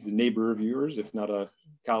think he's a neighbor of yours, if not a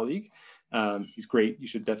colleague. He's great, you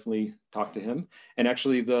should definitely talk to him. And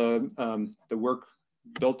actually the work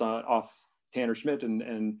built off Tanner Schmidt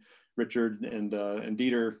and Richard and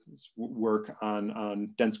Dieter's work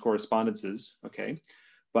on dense correspondences, okay?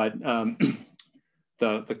 But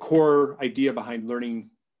the core idea behind learning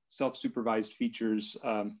self-supervised features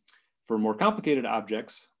for more complicated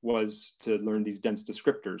objects was to learn these dense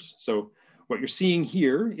descriptors. So what you're seeing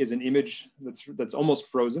here is an image that's almost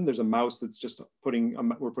frozen. There's a mouse that's just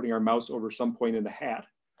we're putting our mouse over some point in the hat.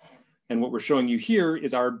 And what we're showing you here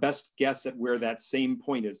is our best guess at where that same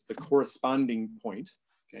point is, the corresponding point.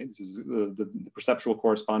 Okay, this is the perceptual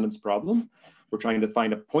correspondence problem. We're trying to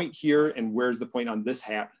find a point here, and where's the point on this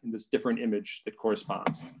hat in this different image that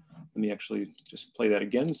corresponds. Let me actually just play that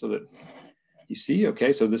again so that you see.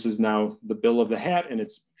 Okay, so this is now the bill of the hat, and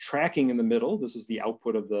it's tracking in the middle. This is the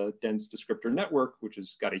output of the dense descriptor network, which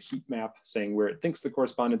has got a heat map saying where it thinks the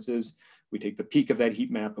correspondence is. We take the peak of that heat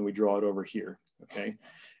map and we draw it over here, okay?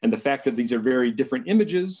 And the fact that these are very different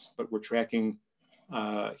images, but we're tracking,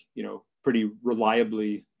 you know, pretty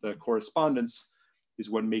reliably the correspondence is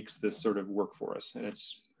what makes this sort of work for us. And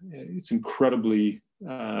it's incredibly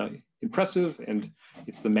impressive, and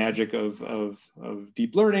it's the magic of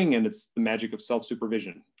deep learning, and it's the magic of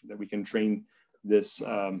self-supervision that we can train this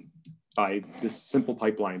by this simple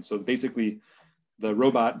pipeline. So basically the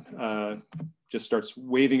robot just starts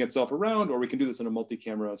waving itself around, or we can do this in a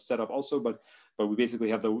multi-camera setup also, but we basically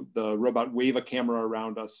have the robot wave a camera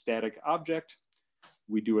around a static object.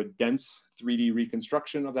 We do a dense 3D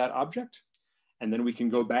reconstruction of that object. And then we can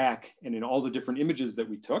go back and in all the different images that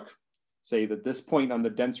we took, say that this point on the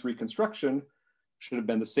dense reconstruction should have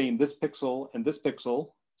been the same, this pixel and this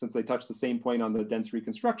pixel, since they touch the same point on the dense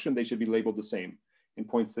reconstruction, they should be labeled the same. And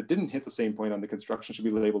points that didn't hit the same point on the construction should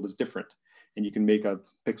be labeled as different. And you can make a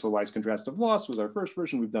pixel-wise contrastive loss was our first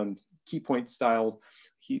version. We've done key point style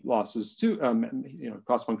heat losses too, you know,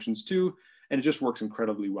 cost functions too. And it just works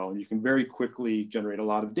incredibly well. And you can very quickly generate a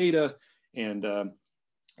lot of data, and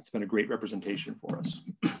it's been a great representation for us.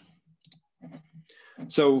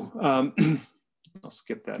 So I'll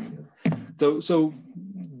skip that. So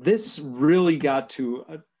this really got to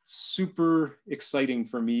a super exciting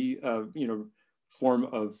for me, you know, form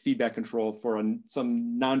of feedback control for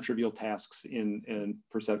some non-trivial tasks in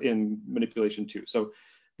manipulation too. So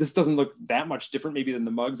this doesn't look that much different maybe than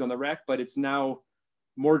the mugs on the rack, but it's now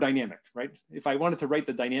more dynamic, right? If I wanted to write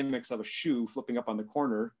the dynamics of a shoe flipping up on the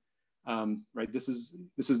corner, right? This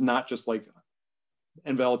is not just like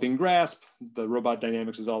enveloping grasp, the robot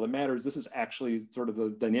dynamics is all that matters. This is actually sort of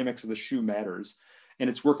the dynamics of the shoe matters. And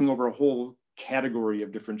it's working over a whole category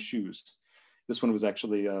of different shoes. This one was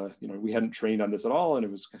actually, you know, we hadn't trained on this at all, and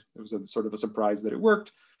it was a sort of a surprise that it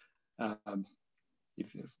worked.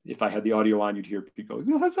 If I had the audio on, you'd hear people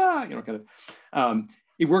go, huzzah, you know, kind of.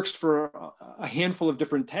 It works for a handful of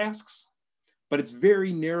different tasks, but it's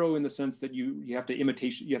very narrow in the sense that you have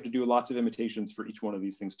to do lots of imitations for each one of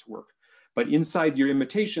these things to work. But inside your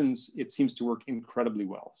imitations, it seems to work incredibly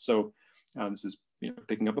well. So this is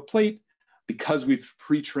picking up a plate. Because we've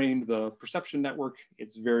pre-trained the perception network,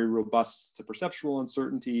 it's very robust to perceptual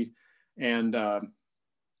uncertainty, and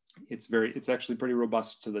it's actually pretty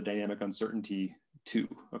robust to the dynamic uncertainty too.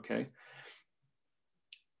 Okay.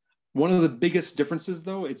 One of the biggest differences,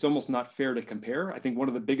 though, it's almost not fair to compare. I think one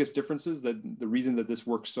of the biggest differences, that the reason that this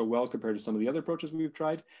works so well compared to some of the other approaches we've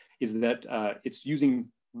tried, is that it's using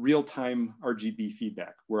real-time RGB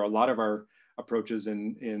feedback, where a lot of our approaches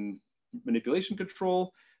in manipulation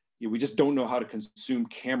control, we just don't know how to consume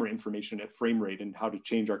camera information at frame rate and how to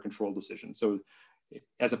change our control decisions. So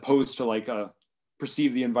as opposed to like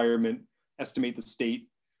perceive the environment, estimate the state,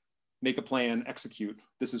 make a plan, execute,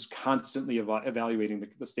 this is constantly evaluating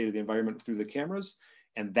the state of the environment through the cameras.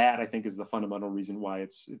 And that, I think, is the fundamental reason why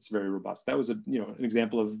it's very robust. That was an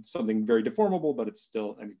example of something very deformable, but it's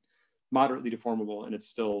still, moderately deformable, and it's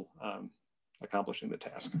still accomplishing the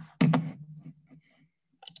task.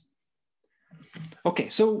 Okay,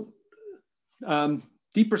 so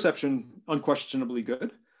deep perception, unquestionably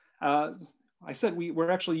good. I said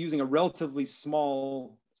we're actually using a relatively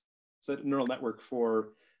small neural network for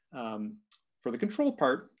the control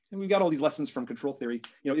part, and we got all these lessons from control theory.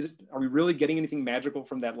 Are we really getting anything magical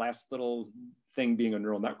from that last little thing being a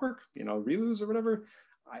neural network? ReLUs or whatever.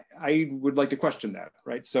 I would like to question that,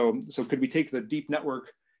 right? So could we take the deep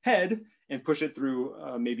network head and push it through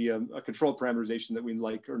maybe a control parameterization that we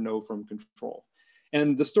like or know from control?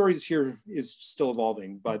 And the stories here is still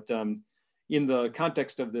evolving, but in the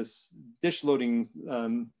context of this dish loading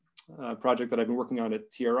project that I've been working on at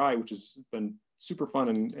TRI, which has been super fun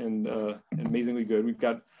and amazingly good, we've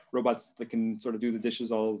got robots that can sort of do the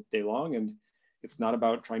dishes all day long. And it's not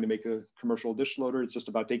about trying to make a commercial dish loader. It's just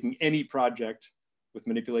about taking any project with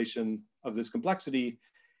manipulation of this complexity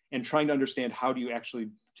and trying to understand how do you actually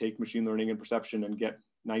take machine learning and perception and get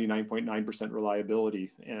 99.9% reliability.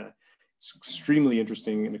 It's extremely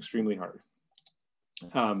interesting and extremely hard.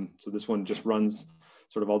 So this one just runs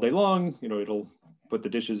sort of all day long. It'll put the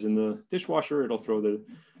dishes in the dishwasher. It'll throw the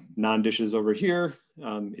non-dishes over here.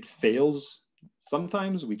 It fails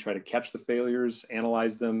sometimes. We try to catch the failures,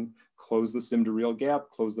 analyze them, close the sim to real gap,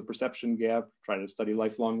 close the perception gap, try to study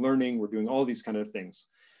lifelong learning. We're doing all these kind of things.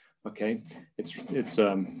 Okay, it's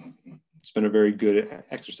been a very good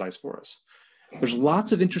exercise for us. There's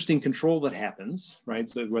lots of interesting control that happens, right?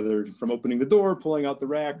 So whether from opening the door, pulling out the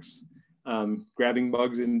racks, grabbing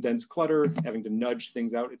bugs in dense clutter, having to nudge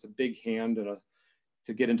things out. It's a big hand and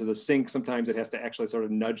to get into the sink. Sometimes it has to actually sort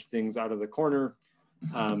of nudge things out of the corner.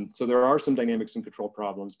 So there are some dynamics and control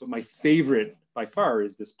problems, but my favorite by far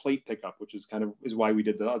is this plate pickup, which is why we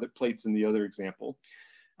did the other plates in the other example.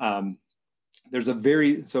 There's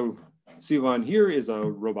so Sivan here is a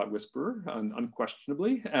robot whisperer,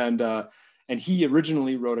 unquestionably, and he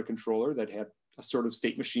originally wrote a controller that had a sort of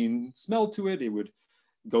state machine smell to it. It would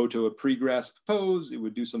go to a pre-grasp pose. It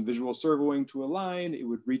would do some visual servoing to a line. It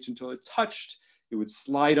would reach until it touched. It would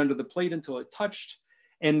slide under the plate until it touched.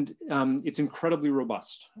 And it's incredibly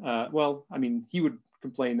robust. Well, he would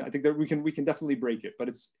complain. I think that we can definitely break it, but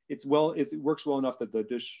it works well enough that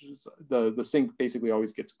the sink basically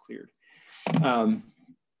always gets cleared.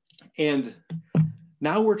 And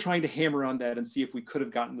now we're trying to hammer on that and see if we could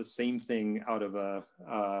have gotten the same thing out of an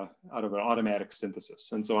automatic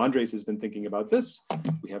synthesis. And so Andres has been thinking about this.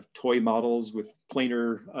 We have toy models with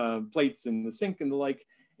planar plates in the sink and the like,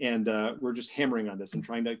 and we're just hammering on this and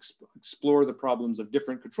trying to explore the problems of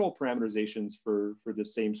different control parameterizations for the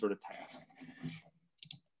same sort of task.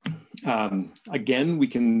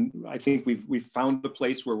 Again, I think we've found a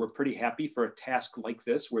place where we're pretty happy for a task like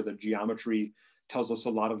this, where the geometry tells us a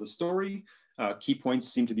lot of the story. Key points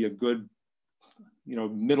seem to be a good,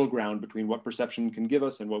 middle ground between what perception can give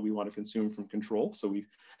us and what we want to consume from control. So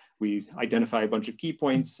we identify a bunch of key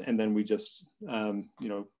points, and then we just,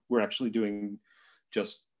 we're actually doing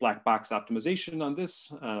just black box optimization on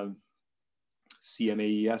this,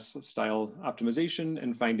 CMAES style optimization,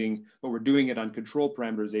 and finding what we're doing it on control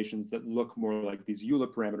parameterizations that look more like these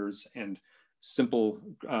EULA parameters and simple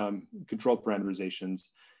control parameterizations.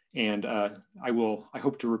 And I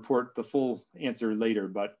hope to report the full answer later,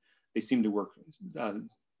 but they seem to work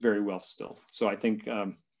very well still. So I think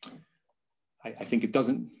I think it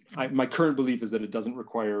doesn't. My current belief is that it doesn't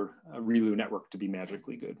require a ReLU network to be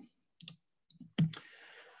magically good.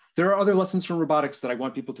 There are other lessons from robotics that I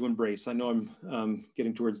want people to embrace. I know I'm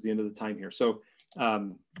getting towards the end of the time here. So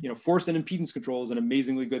force and impedance control is an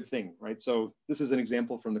amazingly good thing, right? So this is an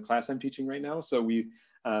example from the class I'm teaching right now. So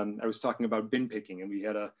I was talking about bin picking, and we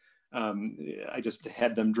had a I just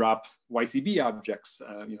had them drop YCB objects,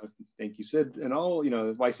 thank you, Sid, and all,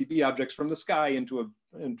 YCB objects from the sky into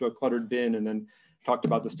a cluttered bin, and then talked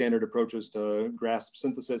about the standard approaches to grasp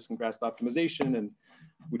synthesis and grasp optimization, and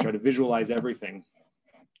we try to visualize everything.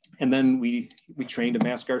 And then we trained a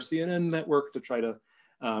mask our CNN network to try to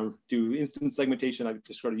do instance segmentation. I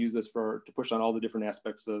just sort of use this to push on all the different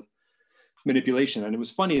aspects of manipulation. And it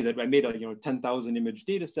was funny that I made a 10,000 image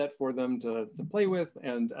data set for them to play with,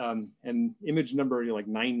 and image number like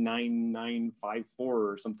 99954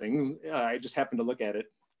 or something. I just happened to look at it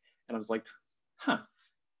and I was like, huh,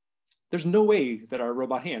 there's no way that our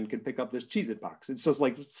robot hand can pick up this Cheez-It box. It's just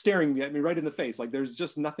like staring at me right in the face. Like there's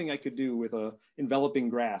just nothing I could do with a enveloping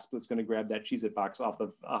grasp that's going to grab that Cheez-It box off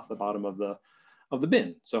the bottom of the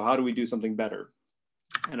bin. So how do we do something better?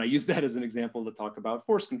 And I use that as an example to talk about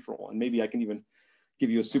force control. And maybe I can even give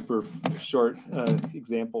you a super short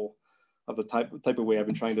example of the type of way I've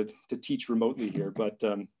been trying to teach remotely here. But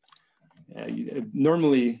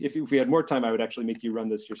normally, if we had more time, I would actually make you run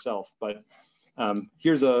this yourself. But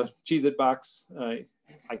here's a Cheez-It box. I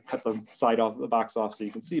cut the side off the box off so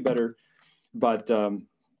you can see better. But I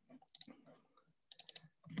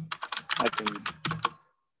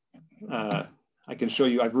can show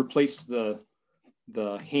you, I've replaced the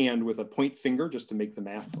hand with a point finger just to make the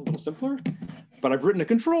math a little simpler. But I've written a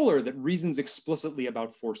controller that reasons explicitly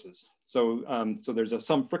about forces. So, so there's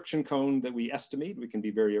some friction cone that we estimate. We can be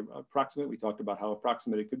very approximate. We talked about how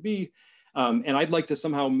approximate it could be. And I'd like to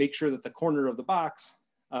somehow make sure that the corner of the box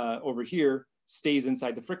over here stays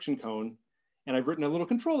inside the friction cone. And I've written a little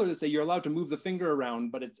controller that say you're allowed to move the finger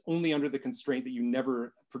around, but it's only under the constraint that you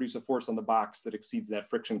never produce a force on the box that exceeds that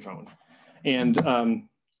friction cone. And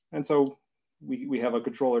so we have a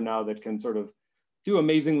controller now that can sort of do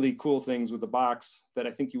amazingly cool things with the box that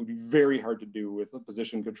I think you would be very hard to do with a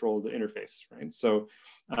position controlled interface, right? So,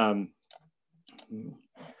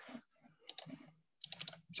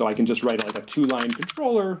 so I can just write like a 2-line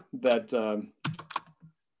controller that,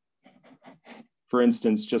 for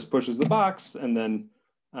instance, just pushes the box and then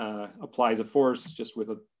applies a force just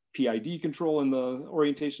with a PID control in the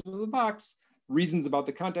orientation of the box, reasons about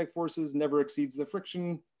the contact forces, never exceeds the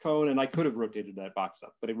friction cone, and I could have rotated that box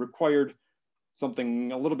up, but it required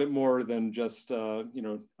something a little bit more than just, a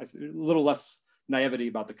little less naivety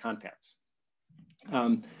about the contacts.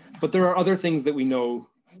 But there are other things that we know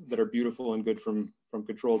that are beautiful and good from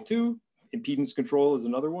control too. Impedance control is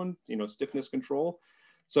another one, stiffness control.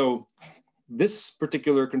 So this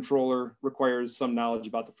particular controller requires some knowledge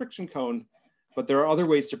about the friction cone, but there are other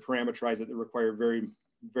ways to parameterize it that require very,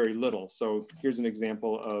 very little. So here's an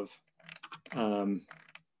example of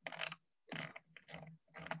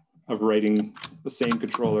writing the same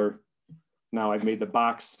controller. Now I've made the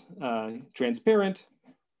box transparent.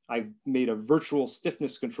 I've made a virtual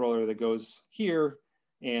stiffness controller that goes here.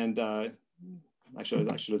 And I should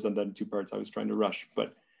have done that in 2 parts. I was trying to rush.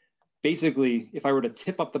 But basically, if I were to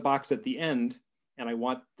tip up the box at the end and I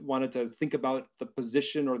wanted to think about the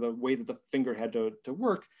position or the way that the finger had to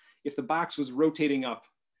work, if the box was rotating up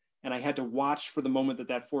and I had to watch for the moment that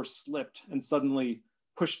that force slipped and suddenly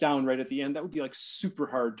push down right at the end, that would be like super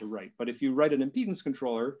hard to write. But if you write an impedance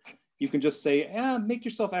controller, you can just say, make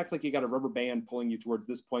yourself act like you got a rubber band pulling you towards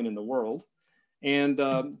this point in the world. And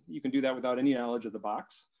you can do that without any knowledge of the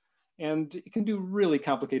box. And it can do really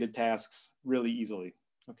complicated tasks really easily,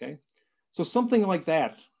 okay? So something like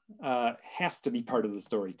that has to be part of the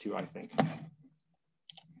story too, I think.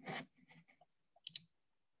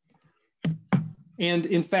 And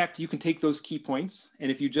in fact, you can take those key points,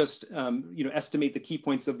 and if you just estimate the key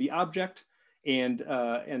points of the object, and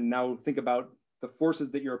now think about the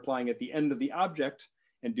forces that you're applying at the end of the object,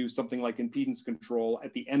 and do something like impedance control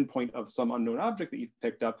at the end point of some unknown object that you've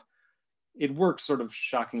picked up, it works sort of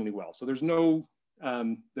shockingly well. So there's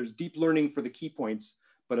deep learning for the key points,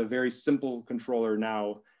 but a very simple controller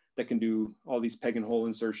now that can do all these peg and hole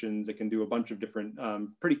insertions. It can do a bunch of different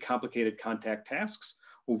pretty complicated contact tasks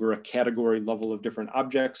over a category level of different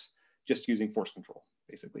objects, just using force control,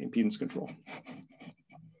 basically impedance control.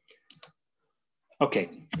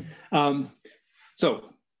 Okay, so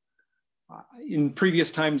in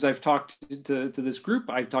previous times I've talked to this group,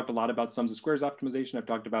 I've talked a lot about sums of squares optimization. I've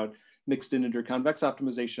talked about mixed integer convex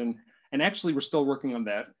optimization, and actually we're still working on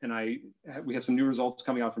that. And we have some new results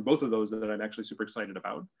coming out from both of those that I'm actually super excited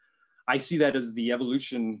about. I see that as the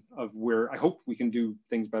evolution of where I hope we can do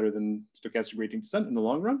things better than stochastic gradient descent in the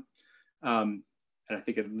long run. And I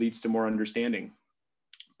think it leads to more understanding.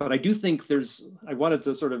 But I do think I wanted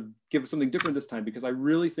to sort of give something different this time, because I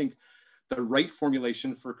really think the right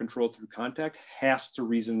formulation for control through contact has to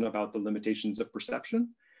reason about the limitations of perception.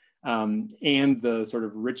 and the sort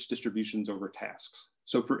of rich distributions over tasks.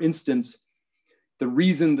 So for instance, the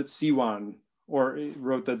reason that Siwan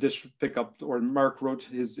wrote the dish pickup, or Mark wrote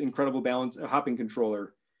his incredible balance hopping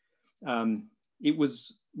controller, they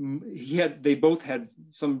both had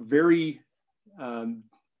some very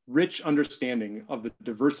rich understanding of the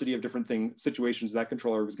diversity of different situations that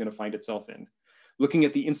controller was going to find itself in. Looking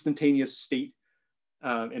at the instantaneous state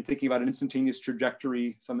and thinking about an instantaneous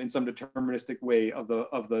trajectory, in some deterministic way of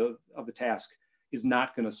the task, is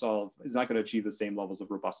not going to achieve the same levels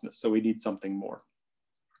of robustness. So we need something more.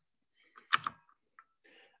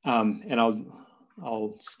 And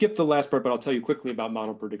I'll skip the last part, but I'll tell you quickly about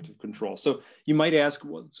model predictive control. So you might ask,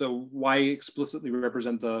 so why explicitly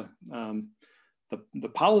represent the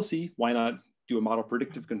policy? Why not do a model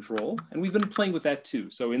predictive control? And we've been playing with that too.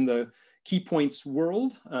 So in the key points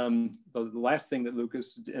world, the last thing that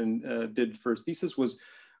Lucas did for his thesis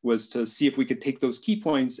was to see if we could take those key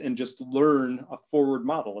points and just learn a forward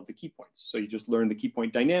model of the key points. So you just learn the key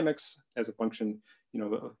point dynamics as a function.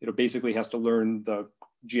 It basically has to learn the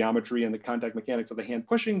geometry and the contact mechanics of the hand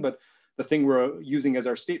pushing, but the thing we're using as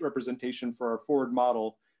our state representation for our forward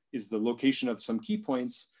model is the location of some key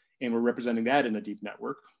points, and we're representing that in a deep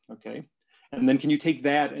network, okay? And then can you take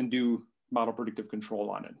that and do model predictive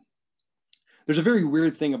control on it? There's a very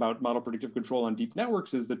weird thing about model predictive control on deep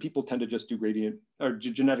networks is that people tend to just do gradient or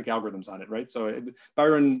genetic algorithms on it, right? So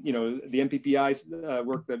Byron, the MPPI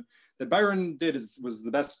work that Byron did was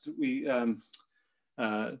the best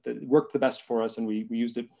that worked the best for us, and we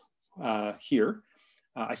used it here.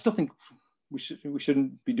 I still think we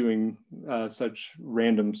shouldn't be doing such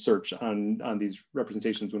random search on these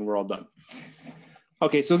representations when we're all done.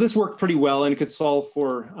 Okay, so this worked pretty well, and it could solve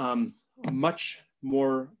for a much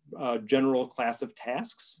more general class of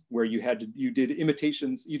tasks where you did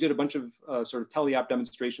imitations, you did a bunch of sort of teleop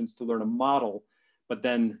demonstrations to learn a model, but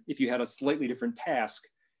then if you had a slightly different task,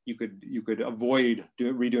 you could avoid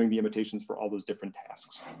redoing the imitations for all those different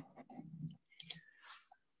tasks.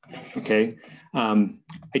 Okay,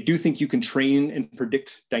 I do think you can train and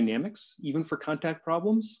predict dynamics even for contact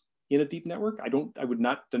problems in a deep network. I would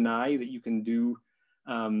not deny that you can do,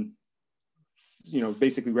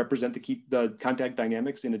 basically represent the contact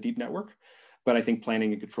dynamics in a deep network, but I think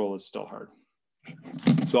planning and control is still hard.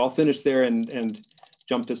 So I'll finish there and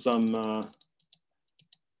jump to some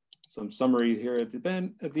summary here at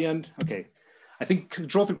the end. Okay, I think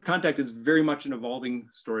control through contact is very much an evolving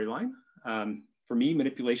storyline. For me,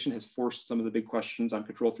 manipulation has forced some of the big questions on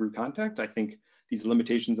control through contact. I think these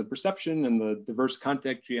limitations of perception and the diverse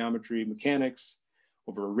contact geometry mechanics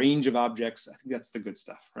over a range of objects, I think that's the good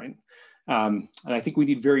stuff, right? And I think we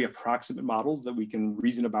need very approximate models that we can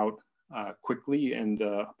reason about quickly and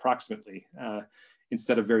approximately,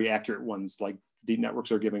 instead of very accurate ones like deep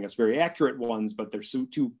networks are giving us very accurate ones, but they're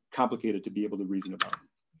too complicated to be able to reason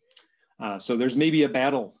about. So there's maybe a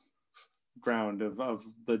battleground of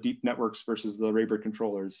the deep networks versus the Rayburn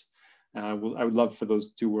controllers. I would love for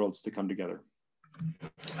those two worlds to come together.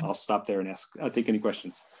 I'll stop there and take any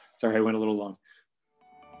questions. Sorry, I went a little long.